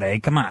yesterday.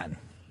 Come on.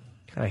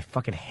 God, I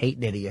fucking hate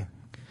Nydia.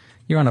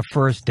 You're on a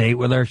first date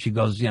with her. She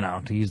goes,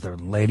 to use the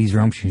ladies'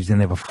 room. She's in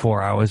there for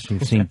 4 hours.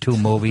 She's seen 2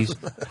 movies.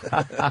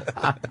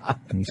 And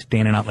he's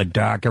standing out in the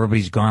dark.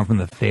 Everybody's gone from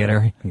the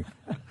theater.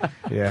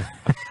 Yeah.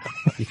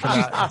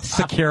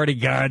 Security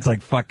guards,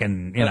 like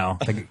fucking,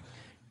 like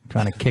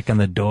trying to kick in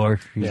the door.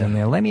 She's in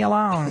there. Let me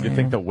alone. You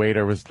think the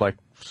waiter was like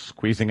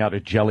squeezing out a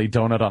jelly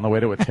donut on the way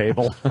to a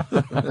table?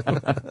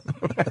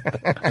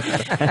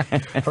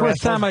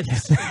 First time I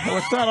What's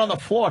that on the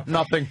floor?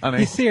 Nothing, honey.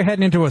 you see her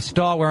heading into a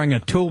stall wearing a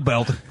tool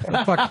belt.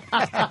 Fuck.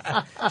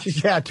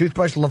 She's,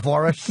 toothbrush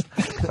Lavoris.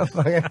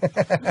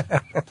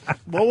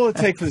 What will it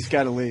take for this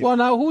guy to leave? Well,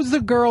 now who's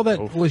the girl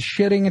that was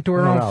shitting into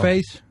her own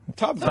face?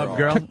 Tub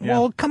girl. Yeah.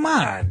 Well, come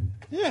on.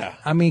 Yeah.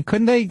 I mean,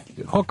 couldn't they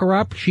hook her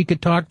up? She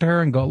could talk to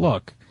her and go,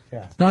 look,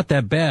 it's not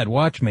that bad.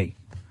 Watch me.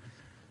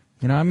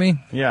 You know what I mean?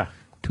 Yeah.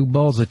 2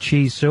 bowls of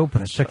cheese soup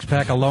and a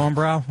 6-pack of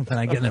Lowenbrow. Then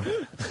I get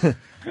them.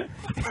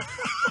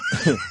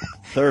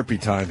 Therapy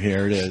time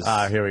here. It is.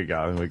 Here we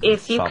go.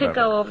 If you could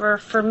go over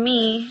for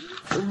me,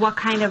 what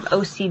kind of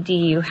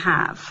OCD you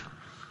have?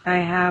 I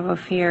have a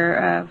fear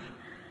of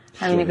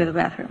having to go to the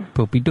bathroom.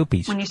 Poopy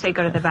doopies. When you say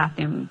go to the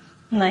bathroom,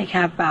 like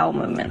have bowel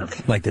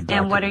movements. Like the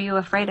dark. And what are you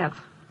afraid of?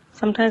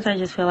 Sometimes I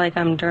just feel like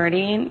I'm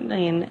dirty,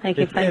 and like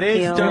if I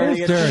feel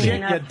dirty. It's dirty.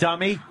 clean You enough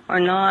dummy. or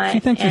not, She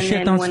thinks your and shit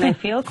then don't when I stink.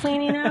 feel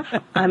clean enough,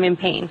 I'm in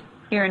pain.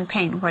 You're in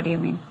pain. What do you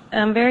mean?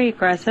 I'm very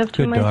aggressive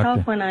to Good myself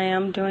doctor. when I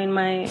am doing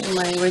my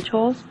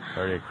rituals,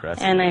 Very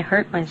aggressive. and I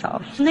hurt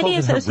myself.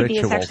 Nydia's her OCD is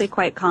rituals. actually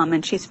quite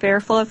common. She's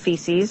fearful of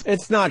feces.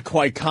 It's not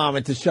quite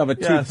common to shove a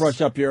Yes.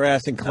 toothbrush up your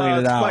ass and clean it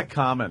it's out. quite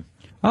common.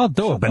 I'll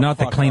do it, but not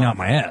to clean out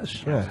my ass.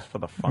 Just for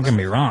the fun. Don't get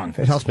me wrong.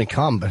 It helps me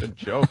come, but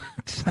Joke.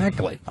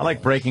 Exactly. I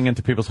like breaking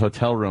into people's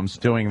hotel rooms,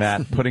 doing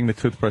that, putting the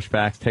toothbrush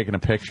back, taking a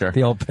picture.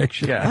 The old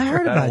picture. Yeah, I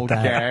heard about old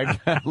that. gag.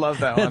 I love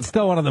that one. It's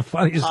still one of the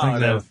funniest Oh,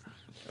 things it ever. is.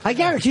 I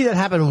guarantee that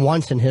happened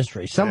once in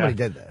history. Somebody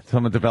did that.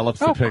 Someone develops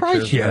the Oh, pictures.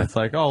 Christ, yeah. And it's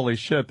like, holy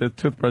shit, the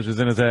toothbrush is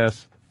in his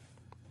ass.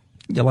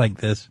 You like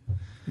this.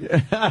 You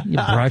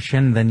brush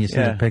in, then you see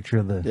Yeah. the picture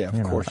of the Yeah,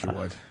 of course you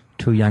would.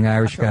 2 young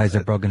Irish guys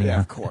that broke into Yeah, your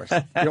of course.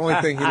 The only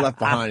thing he left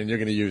behind, and you're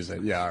going to use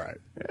it. Yeah, all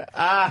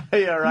right.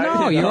 Yeah, right.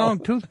 No, your own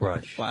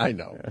toothbrush. I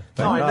know.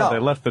 They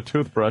left the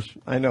toothbrush.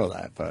 I know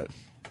that, but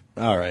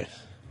all right.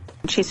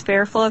 She's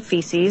fearful of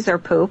feces or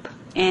poop.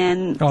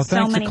 And Oh, so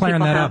thanks for many clearing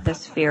people that have up.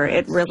 this fear.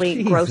 It really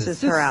Jesus, grosses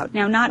this- her out.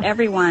 Now, not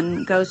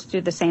everyone goes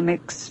through the same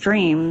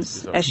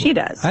extremes as she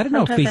does. I didn't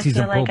know Sometimes feces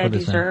I and feel like poop I are the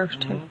same. deserve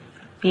to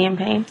be in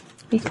pain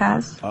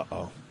Because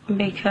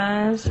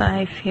because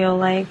I feel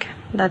like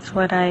that's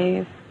what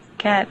I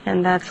get,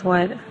 and that's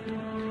what.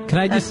 Can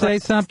I just say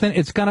something?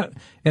 It's gonna,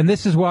 and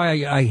this is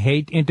why I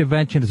hate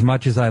intervention as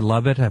much as I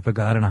love it. I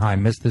forgot how I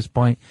missed this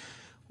point.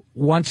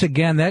 Once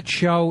again, that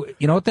show,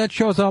 you know what that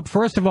show's up?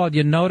 First of all,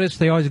 you notice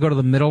they always go to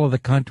the middle of the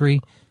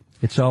country.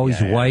 It's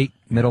always white,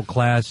 middle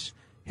class.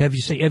 Have you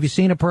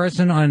seen a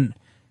person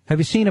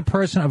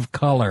of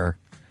color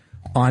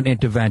on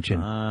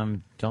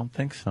intervention? Don't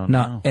think so.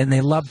 No, and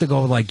they love to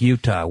go like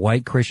Utah,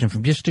 white Christian,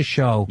 from just to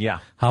show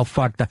how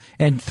fucked up.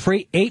 And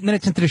 8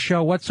 minutes into the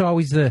show, what's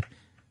always the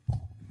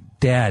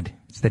dad?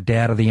 It's the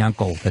dad or the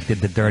uncle that did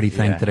the dirty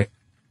thing to the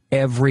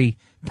every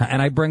time.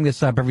 And I bring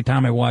this up every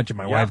time I watch it.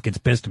 My wife gets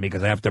pissed at me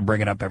because I have to bring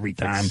it up every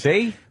time.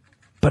 See?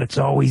 But it's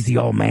always the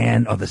old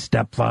man or the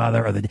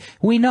stepfather or the.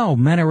 We know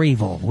men are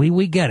evil.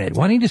 We get it.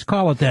 Why don't you just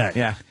call it that?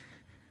 Yeah.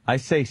 I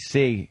say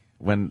see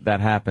when that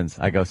happens.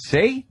 I go,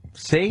 see?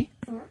 See?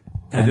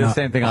 I do the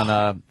same thing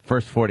on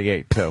First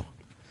 48, too.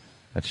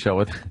 That show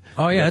with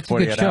Oh, yeah, that's a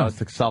good 48 show. hours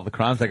to solve the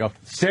crimes. They go,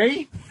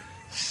 see?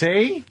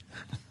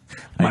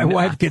 My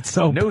wife gets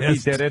so knew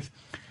pissed. he did it.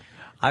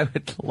 I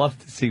would love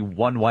to see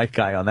one white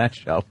guy on that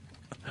show.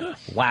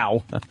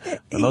 Wow.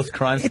 When those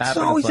crimes It's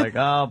happen, always it's like,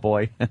 oh,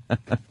 boy.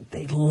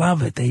 They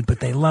love it. But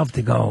they love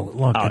to go,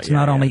 look, Oh, it's yeah,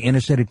 not yeah. only inner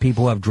city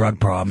people who have drug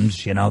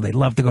problems, you know. They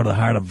love to go to the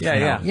heart of, Yeah, you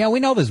know, yeah. Yeah, we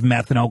know there's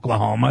meth in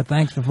Oklahoma.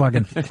 Thanks for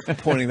fucking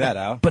Pointing that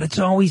out. But it's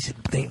always,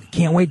 they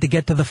can't wait to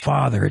get to the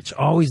father. It's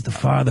always the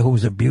father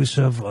who's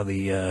abusive or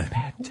the,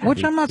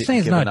 which I'm not saying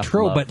is give not enough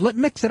true, love. but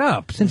mix it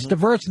up. Since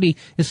diversity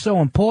is so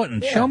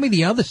important, show me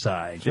the other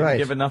side. Didn't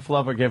give enough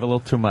love or gave a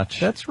little too much.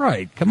 That's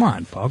right. Come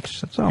on,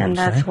 folks. That's all I'm And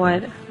that's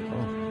saying.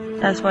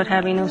 that's what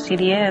having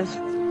OCD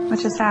is.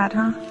 Which is sad,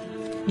 huh?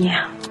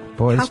 Yeah.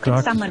 Boy, How this could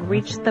talk- someone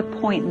reach the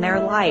point in their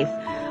life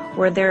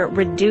where they're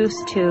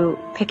reduced to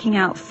picking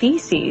out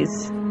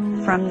feces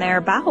from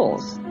their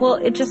bowels? Well,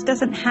 it just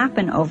doesn't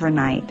happen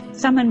overnight.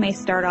 Someone may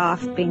start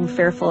off being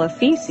fearful of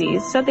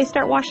feces, so they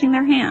start washing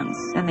their hands,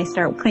 and they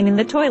start cleaning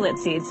the toilet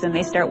seats, and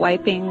they start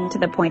wiping to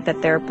the point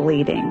that they're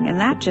bleeding. And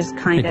that just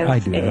kind I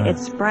of, do that. it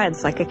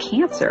spreads like a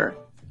cancer.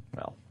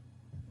 Well,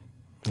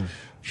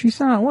 She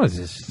sounds, what is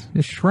this?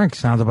 This shrink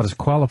sounds about as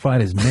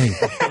qualified as me.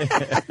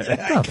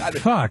 What the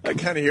fuck? I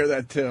kind of hear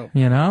that too.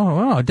 You know?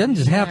 Well, it doesn't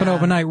just happen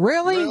overnight.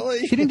 Really?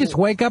 She didn't just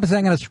wake up and say,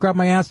 I'm going to scrub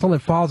my ass till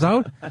it falls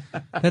out?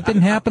 That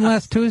didn't happen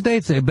last Tuesday?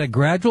 It's a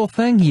gradual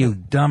thing? You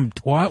dumb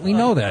twat. We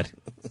know that.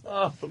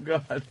 oh,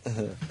 God.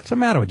 What's the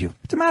matter with you?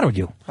 What's the matter with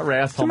you?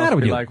 Harass What's the matter must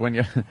with be you? like when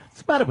you...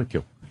 What's the matter with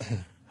you?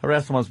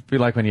 Harass must be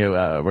like when you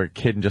were a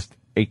kid and just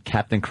ate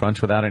Captain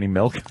Crunch without any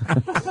milk.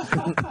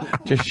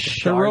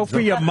 Just The rope shards for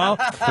of your mouth.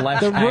 flesh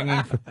The ro-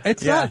 hanging.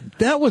 It's Yeah. not,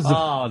 that was,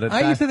 Oh, the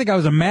I used to think I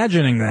was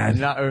imagining that. And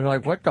now we're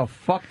like, what the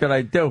fuck did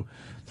I do?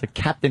 It's a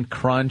Captain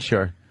Crunch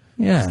or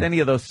Yeah. just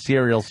any of those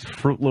cereals,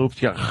 Fruit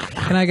Loops. Yeah.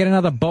 Can I get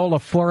another bowl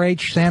of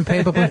 4-H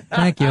sandpaper, please?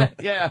 Thank you.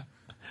 Yeah.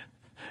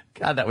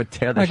 God, that would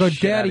tear the I go,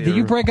 shit out Daddy, of did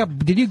you break up?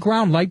 Did you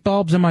ground light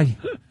bulbs in my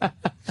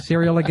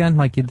cereal again,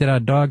 like you did our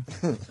dog?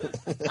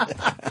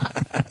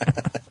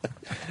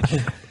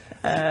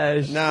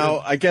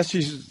 Now, I guess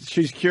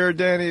she's cured,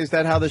 Danny. Is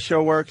that how the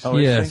show works?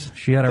 Yes,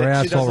 she had her She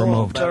does asshole a little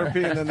removed.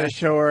 therapy, and then they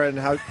show her and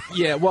how.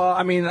 Yeah, well,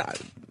 I mean,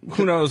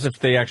 who knows if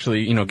they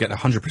actually, get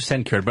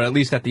 100% cured, but at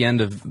least at the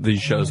end of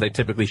these shows, they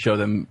typically show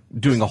them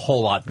doing a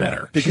whole lot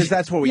better. Because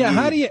that's what we Yeah, need.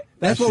 how do you-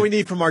 That's what we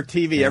need from our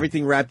TV.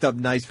 Everything wrapped up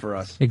nice for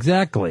us.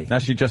 Exactly. Now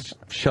she just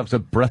shoves a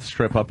breath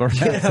strip up her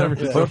ass.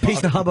 Or a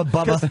piece of Hubba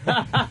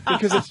Bubba.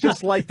 Because it's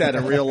just like that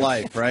in real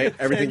life, right?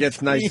 Everything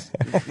gets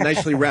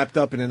nicely wrapped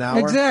up in an hour.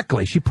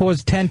 Exactly. She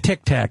pours 10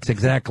 Tic Tacs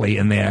exactly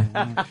in there.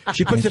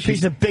 She puts a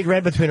piece of Big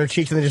Red between her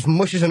cheeks and then just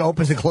mushes and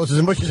opens and closes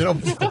and mushes and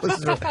opens and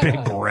closes.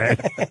 Big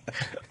Red.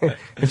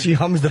 And she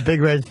hums the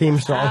Big Red theme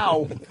song.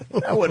 Ow!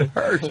 That would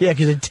hurt. Yeah,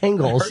 because it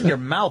tingles. Hurt your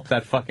mouth,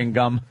 that fucking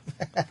gum.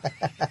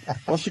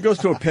 Well, she goes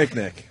to a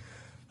picnic.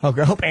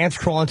 Okay, I hope ants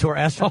crawl into her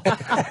asshole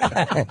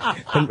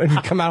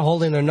and come out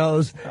holding their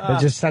nose. It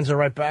just sends her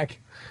right back.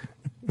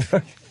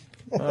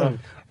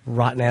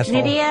 Rotten asshole.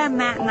 Nydia,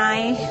 Matt, and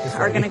I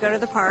are going to go to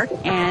the park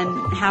and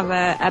have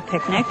a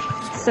picnic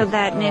so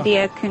that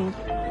Nydia can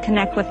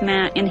connect with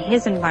Matt in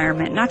his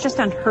environment, not just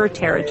on her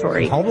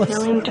territory. Homeless.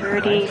 Feeling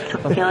dirty,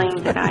 a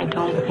feeling that I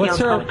don't feel What's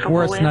her comfortable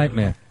worst with.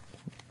 nightmare?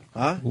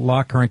 Huh?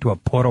 Lock her into a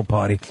porta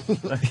potty.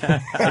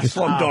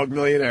 Slumdog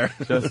Millionaire.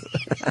 Just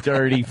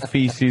dirty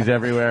feces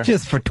everywhere.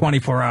 Just for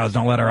 24 hours.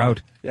 Don't let her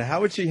out. Yeah,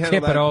 how would she handle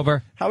Tip that? it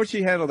over. How would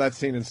she handle that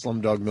scene in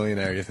Slumdog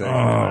Millionaire, you think?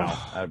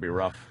 That'd be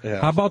rough.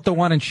 Yeah. How about the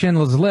one in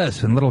Schindler's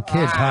List and little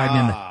kids hiding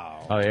in the...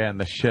 Oh, yeah, and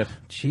the shit.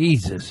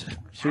 Jesus.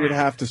 She would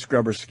have to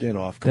scrub her skin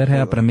off. That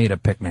happened to me at a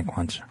picnic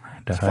once.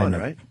 It's fun,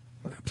 right?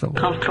 Absolutely.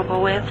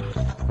 Comfortable with.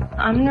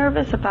 I'm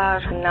nervous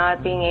about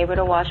not being able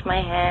to wash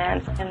my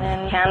hands and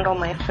then handle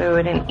my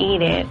food and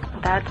eat it.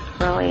 That's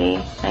really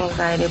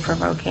anxiety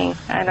provoking.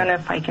 I don't know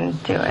if I can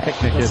do it.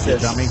 Picnic is the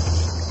dummy.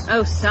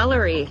 Oh,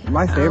 celery.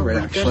 My favorite,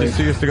 my actually. goodness.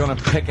 She used to go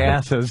and pick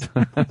asses.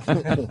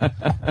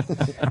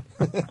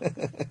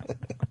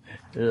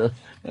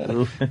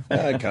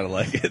 I kind of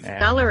like it.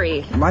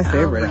 Celery. My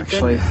favorite, Oh, my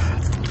actually.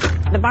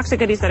 The box of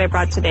goodies that I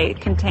brought today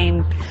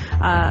contained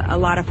a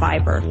lot of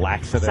fiber.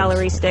 Laxatives.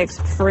 Celery sticks,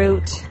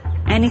 fruit,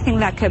 anything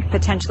that could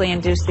potentially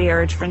induce the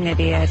urge for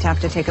Nydia to have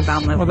to take a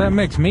bowel movement. Well, that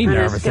makes me On a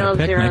nervous at scale a of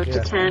 0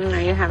 picnic. to 10,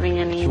 are you having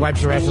any She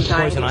wipes her ass with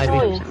poison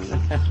ivy.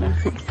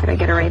 Could I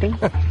get a rating?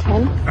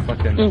 10?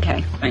 Fucking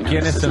Okay. I know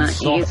Guinness this is and not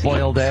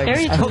soft-boiled easy. eggs.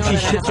 Scary to I hope know she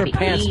that I shits have her to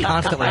pants eat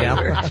constantly now.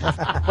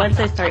 fiber. Once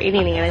I start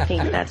eating it, I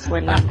think that's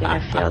when I'm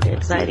going to feel the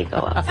anxiety go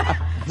up.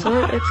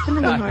 So it's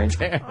going to be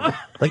hard.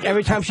 Like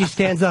every time she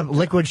stands up,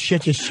 liquid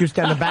shit just shoots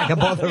down the back of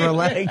both of her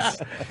legs.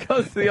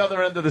 Goes to the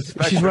other end of the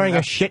spectrum. She's wearing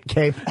a shit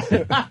cape.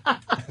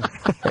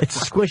 It's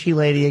squishy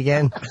lady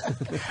again.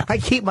 I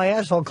keep my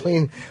asshole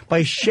clean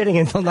by shitting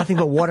until nothing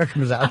but water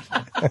comes out.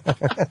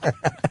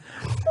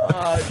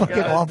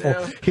 Fucking awful.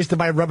 He used to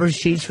buy rubber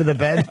sheets for the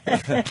bed.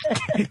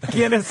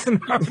 Guinness and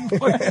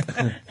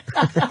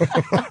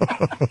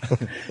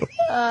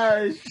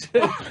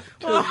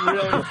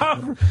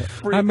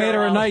I made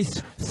her a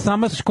nice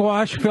summer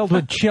squash filled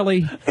with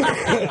chili,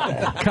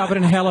 covered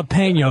in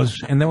jalapenos,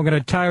 and then we're going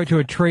to tie her to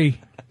a tree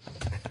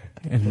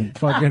and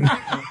fucking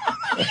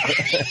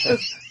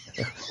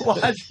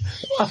watch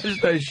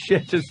the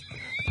shit just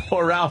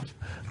pour out.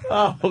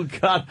 Oh,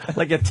 God,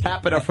 like you're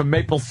tapping her for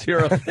maple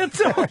syrup. It's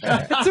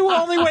the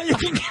only way you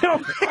can get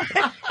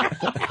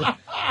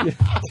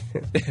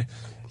her.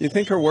 You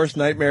think her worst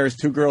nightmare is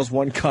 2 girls,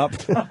 1 cup?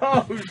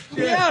 Oh,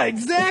 shit. Yeah,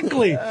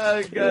 exactly.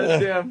 Oh,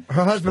 goddamn.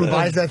 Her husband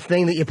buys that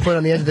thing that you put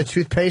on the end of the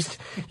toothpaste.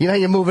 You know,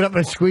 you move it up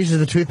and it squeezes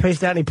the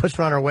toothpaste out and he puts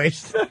it on her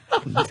waist.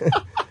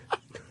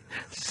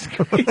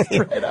 Squeeze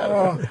right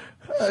out.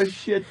 Oh,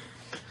 shit.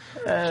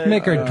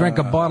 Make her drink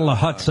a bottle of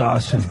hot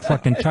sauce and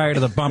fucking tie her to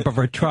the bump of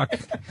her truck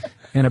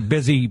in a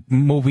busy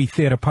movie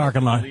theater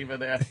parking lot. Leave her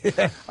there.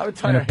 I would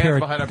tie her hands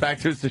behind her back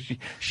too, so she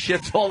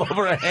shits all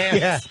over her hands.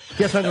 Yeah,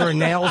 gets under her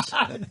nails.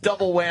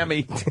 Double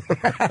whammy.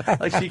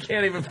 Like she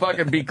can't even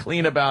fucking be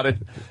clean about it.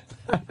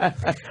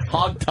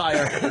 Hog tie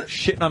her,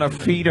 shitting on her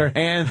feet, her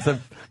hands, the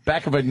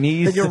back of her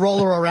knees. Then you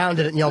roll her around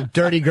in it and yell,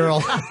 "Dirty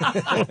girl!"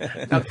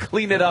 Now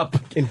clean it up.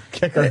 And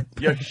kick her.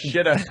 You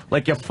shitter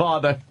like your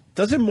father.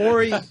 Doesn't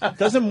Maury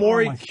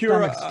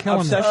cure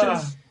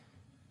obsessions?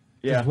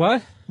 Yeah.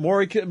 What?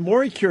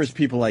 Maury cures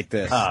people like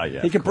this. Oh,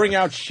 yeah. He can bring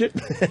out shit.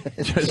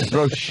 Just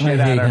throw shit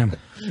at her.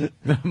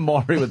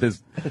 Maury with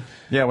his...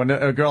 Yeah, when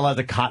a girl has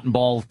a cotton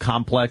ball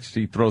complex,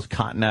 he throws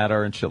cotton at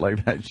her and shit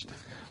like that.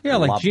 Yeah,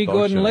 like G.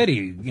 Gordon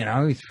Liddy. You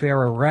know, he's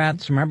fair of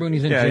rats. Remember when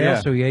he's in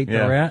jail, so he ate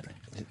the rat?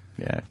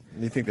 Yeah.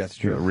 You think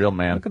that's You're true? a real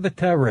man. Look at the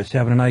terrorists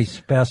having a nice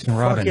Baskin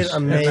Robbins.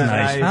 Fucking amazing.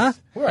 Nice. Huh?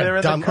 What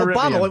a dumb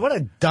Obama. What a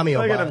dummy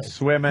Look Obama. at him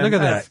swimming. Look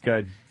at That's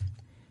that.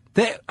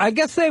 good. I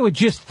guess they were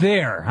just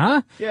there,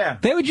 huh? Yeah.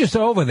 They were just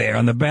over there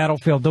on the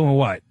battlefield doing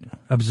what?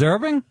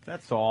 Observing?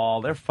 That's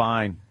all. They're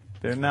fine.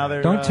 They're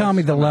Don't tell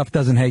me the left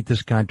doesn't hate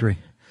this country.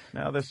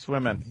 Now they're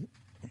swimming.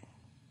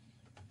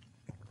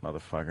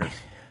 Motherfuckers.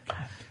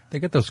 They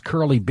got those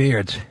curly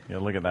beards. Yeah,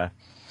 look at that.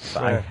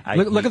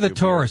 Look at the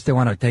tourists. They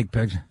want to take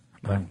pictures.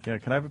 Yeah,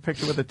 can I have a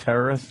picture with a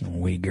terrorist?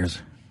 Uyghurs.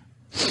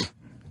 Jesus.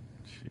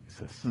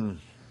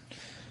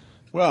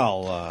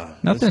 Well,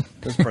 Nothing.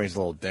 This brings a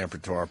little damper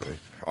to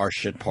our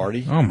shit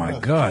party. Oh my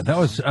God, that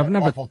was I've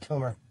never. Awful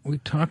tumor. We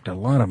talked a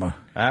lot about.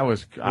 That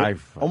was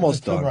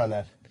almost Tumor on done.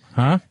 that.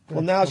 Huh?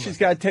 Well, now she's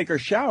got to take her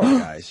shower,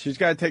 guys. She's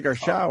got to take her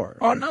shower.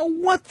 Oh no!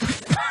 What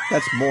the?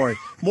 That's Maury.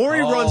 Maury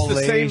runs the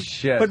Holy same.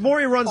 shit. But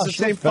Maury runs the she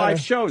same looks better. 5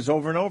 shows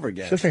over and over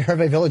again. She looks like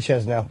Hervé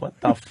Villachez now. What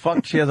the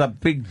fuck? She has a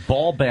big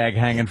ball bag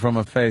hanging from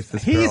her face.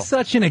 This girl. He's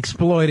such an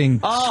exploiting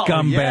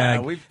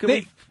scumbag.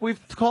 Yeah. We've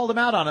called him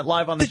out on it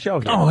live on the show.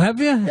 Here. Oh, have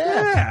you?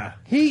 Yeah.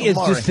 He is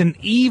just an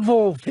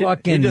evil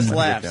fucking. He just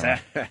laughs.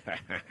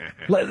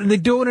 They're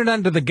doing it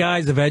under the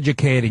guise of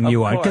educating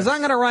you on. Because I'm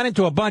going to run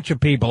into a bunch of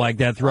people like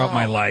that throughout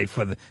my life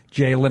with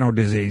Jay Leno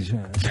disease.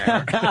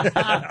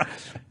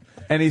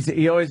 And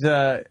he always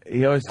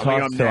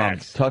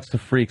talks to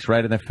freaks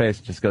right in their face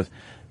and just goes,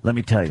 "Let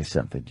me tell you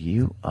something.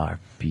 You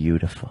are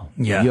beautiful.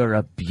 Yeah. You're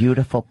a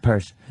beautiful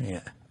person." Yeah.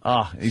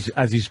 Oh,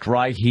 as he's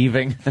dry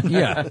heaving.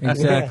 Yeah,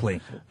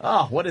 exactly.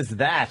 Oh, what is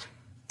that?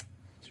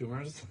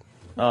 Tumors?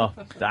 Oh,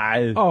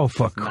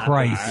 for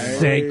Christ's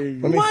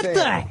sake. What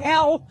the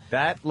hell?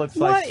 That looks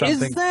What like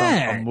something is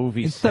that? from a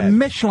movie It's set. the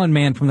Michelin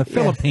Man from the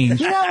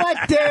Philippines. You know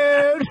what,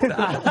 dude?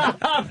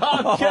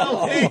 Oh,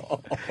 Kelly.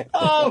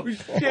 Oh,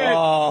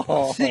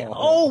 shit. See,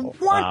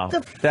 what Wow.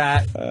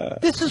 the?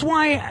 This is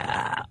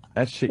why.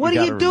 That shit. What do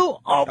gotta you do?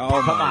 Oh,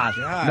 come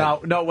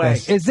on. No way.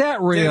 Is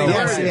that real?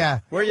 Yeah.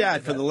 Where you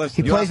at for the list?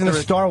 He plays in a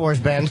Star Wars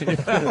band. What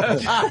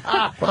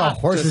a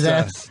horse's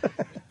ass.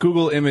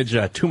 Google image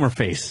tumor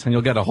face, and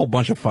you'll get a whole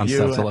bunch of fun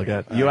stuff to look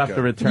at. You have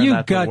to return You've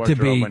that to the got to wardrobe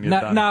be. when you're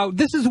done. Now,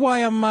 this is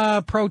why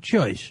I'm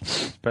pro-choice.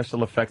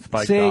 Special effects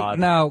by See, God.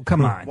 now,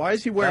 come on. Why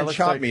is he wearing That looks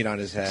chop like- meat on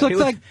his head? This looks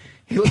like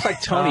He looks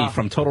like Tony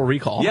from Total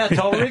Recall. Yeah,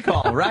 Total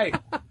Recall, right.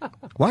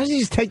 Why does he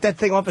just take that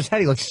thing off his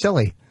head? He looks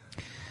silly.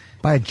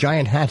 Buy a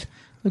giant hat.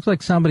 looks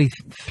like somebody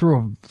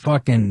threw a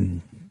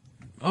fucking.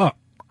 Oh,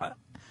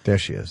 There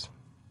she is.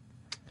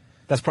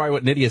 That's probably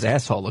what Nydia's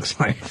asshole looks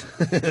like.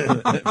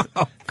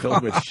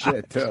 Filled with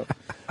shit, too.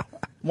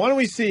 Why don't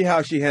we see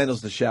how she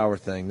handles the shower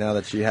thing now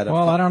that she had a...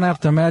 well, I don't have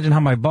to imagine how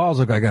my balls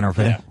look like on her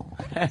face.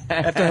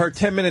 After her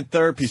 10-minute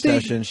therapy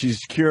session, she's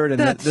cured,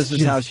 and this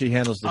is how she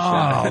handles the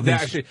shower.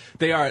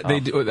 They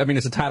do. I mean,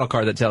 it's a title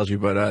card that tells you,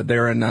 but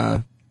they're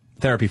in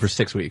therapy for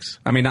 6 weeks.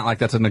 I mean, not like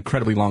that's an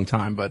incredibly long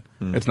time, but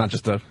it's not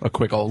just a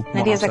quick old.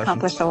 Nydia's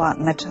accomplished a lot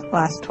in the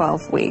last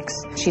 12 weeks.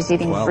 She's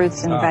eating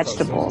fruits and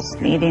vegetables,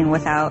 eating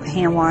without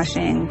hand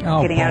washing,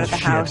 getting out of the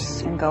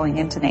house and going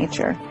into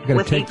nature.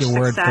 With take each your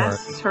word for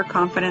success, her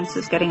confidence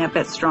is getting a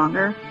bit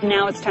stronger.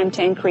 Now it's time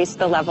to increase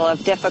the level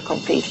of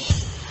difficulty.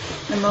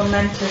 The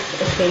momentous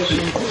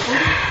occasion.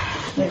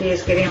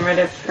 Nydia's getting rid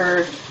of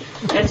her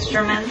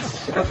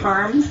instruments of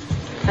harm.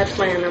 That's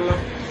my animal.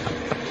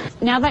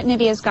 Now that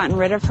Nydia's gotten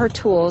rid of her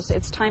tools,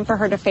 it's time for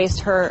her to face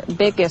her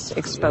biggest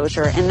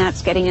exposure, and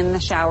that's getting in the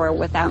shower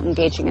without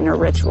engaging in her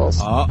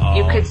rituals.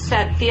 You could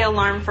set the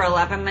alarm for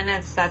 11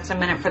 minutes. That's a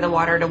minute for the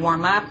water to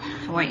warm up.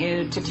 I want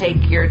you to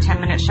take your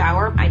 10-minute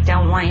shower. I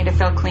don't want you to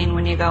feel clean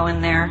when you go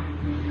in there.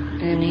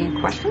 Any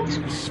questions?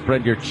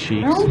 Spread your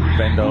cheeks,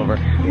 bend over.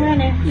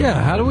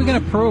 Yeah, how are we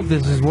going to prove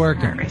this is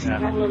working?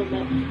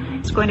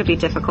 It's going to be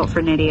difficult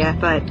for Nydia,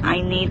 but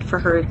I need for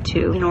her to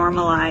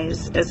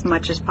normalize as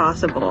much as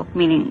possible,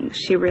 meaning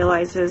she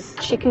realizes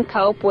she can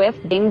cope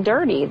with being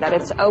dirty, that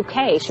it's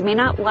okay. She may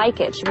not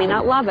like it, she may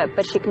not love it,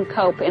 but she can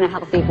cope in a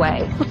healthy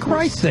way. For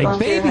Christ's sake,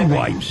 baby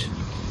wipes.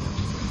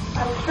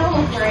 I'm still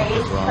afraid,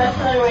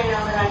 especially right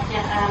now that I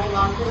can't add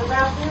on to the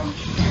bathroom.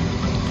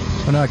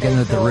 We're not getting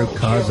at the root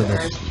cause of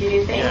this.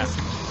 Two things.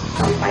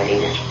 I'm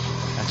fighting it.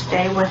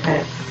 Stay with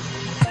it.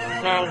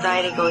 My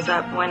anxiety goes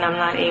up when I'm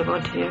not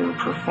able to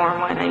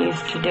perform what I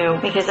used to do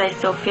because I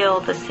still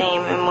feel the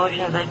same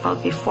emotions I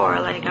felt before,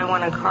 like I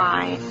want to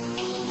cry.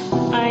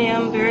 I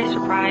am very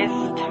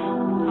surprised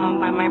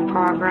by my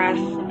progress.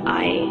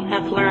 I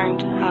have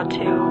learned how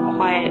to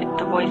quiet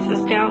the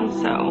voices down,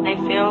 so I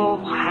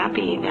feel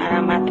happy that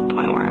I'm at the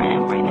point where I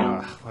am right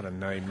now. What a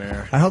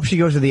nightmare. I hope she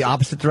goes in the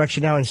opposite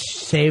direction now and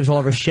saves all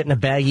of her shit in a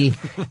baggie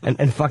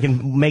and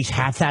fucking makes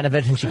hats out of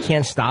it and she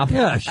can't stop.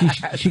 Yeah,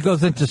 she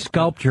goes into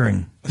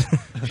sculpturing.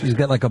 She's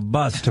got like a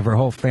bust of her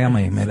whole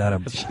family made out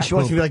of. She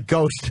wants to be like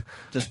Ghost.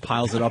 Just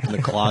piles it up in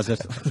the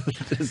closet.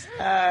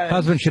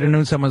 Husband should have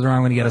known something was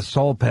wrong when he got a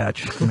soul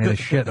patch. He made a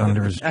shit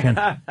under his chin.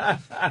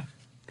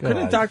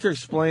 Couldn't the doctor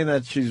explain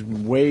that she's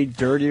way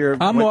dirtier?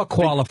 I'm more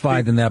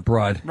qualified than that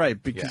broad. Right,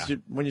 because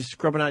when you're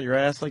scrubbing out your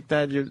ass like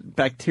that, your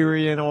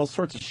bacteria and all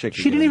sorts of shit.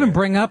 She didn't even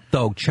bring up,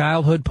 though,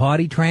 childhood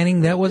potty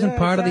training. That wasn't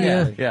part of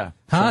the... Yeah.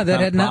 Huh? That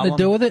had nothing to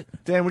do with it?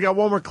 Dan, we got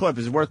one more clip.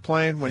 Is it worth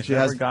playing when she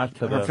has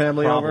her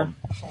family over?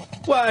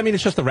 Well, I mean,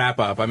 it's just the wrap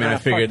up. I mean, I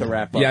figured the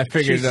wrap up. Yeah, I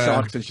figured she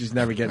sucks and she's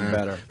never getting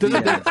better.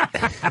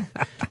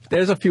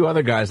 There's a few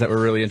other guys that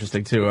were really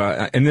interesting too.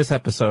 In this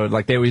episode,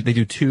 like they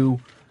do 2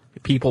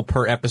 people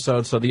per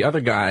episode. So the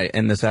other guy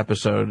in this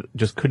episode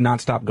just could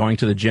not stop going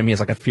to the gym. He has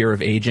like a fear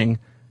of aging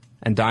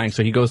and dying,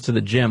 so he goes to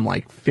the gym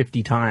like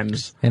 50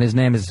 times. And his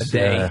name is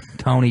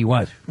Tony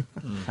what?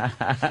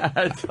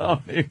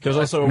 Tony. There's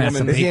also a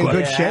woman. Is he in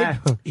good shape?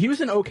 He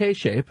was in okay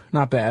shape,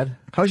 not bad.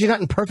 How is he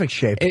not in perfect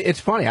shape? It's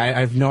funny.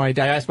 I have no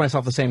idea. I asked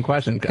myself the same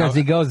question. Because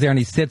he goes there and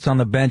he sits on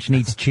the bench and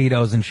eats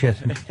Cheetos and shit.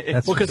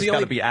 That's well, because he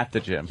only be at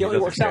the gym. He only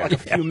works out like a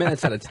few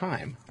minutes at a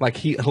time. Like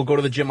he'll go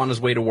to the gym on his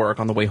way to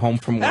work, on the way home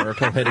from work.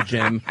 He'll hit a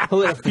gym.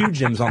 He'll hit a few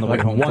gyms on the way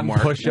home from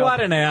work.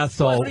 What an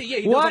asshole!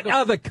 What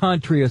other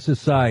country or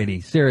society?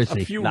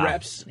 Seriously, a few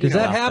reps. Does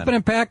that happen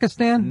in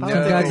Pakistan? No.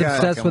 Some guy's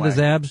obsessed with his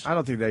abs. I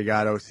don't think they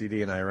got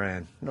OCD in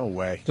Iran. No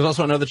way. There's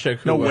also another chick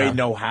who no way,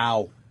 no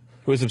how.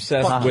 Who is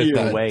obsessed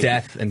with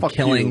death and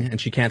killing, and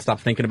she can't stop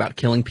thinking about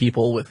killing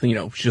people with,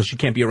 she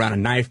can't be around a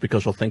knife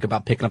because she'll think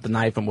about picking up the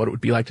knife and what it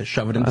would be like to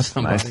shove it into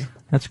somebody. Nice.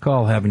 That's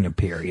called having a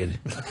period.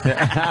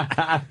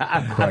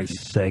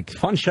 Christ's sake.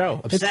 Fun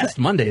show. Obsessed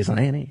Mondays on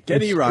A&E.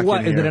 Get E-Rock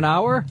What, in is here. it an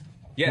hour?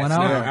 Yeah, 1 it's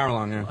hour? an hour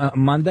long, yeah.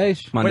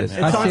 Mondays? Mondays.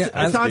 Wait,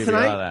 it's on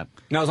tonight?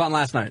 No, it was on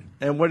last night.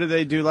 And what did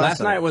they do last night? Last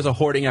night was a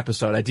hoarding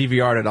episode. I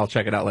DVR'd it. I'll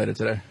check it out later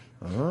today.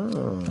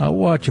 Oh. I'll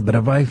watch it, but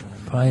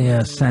if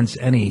I sense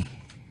anything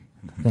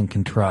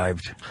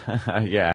contrived. Yeah.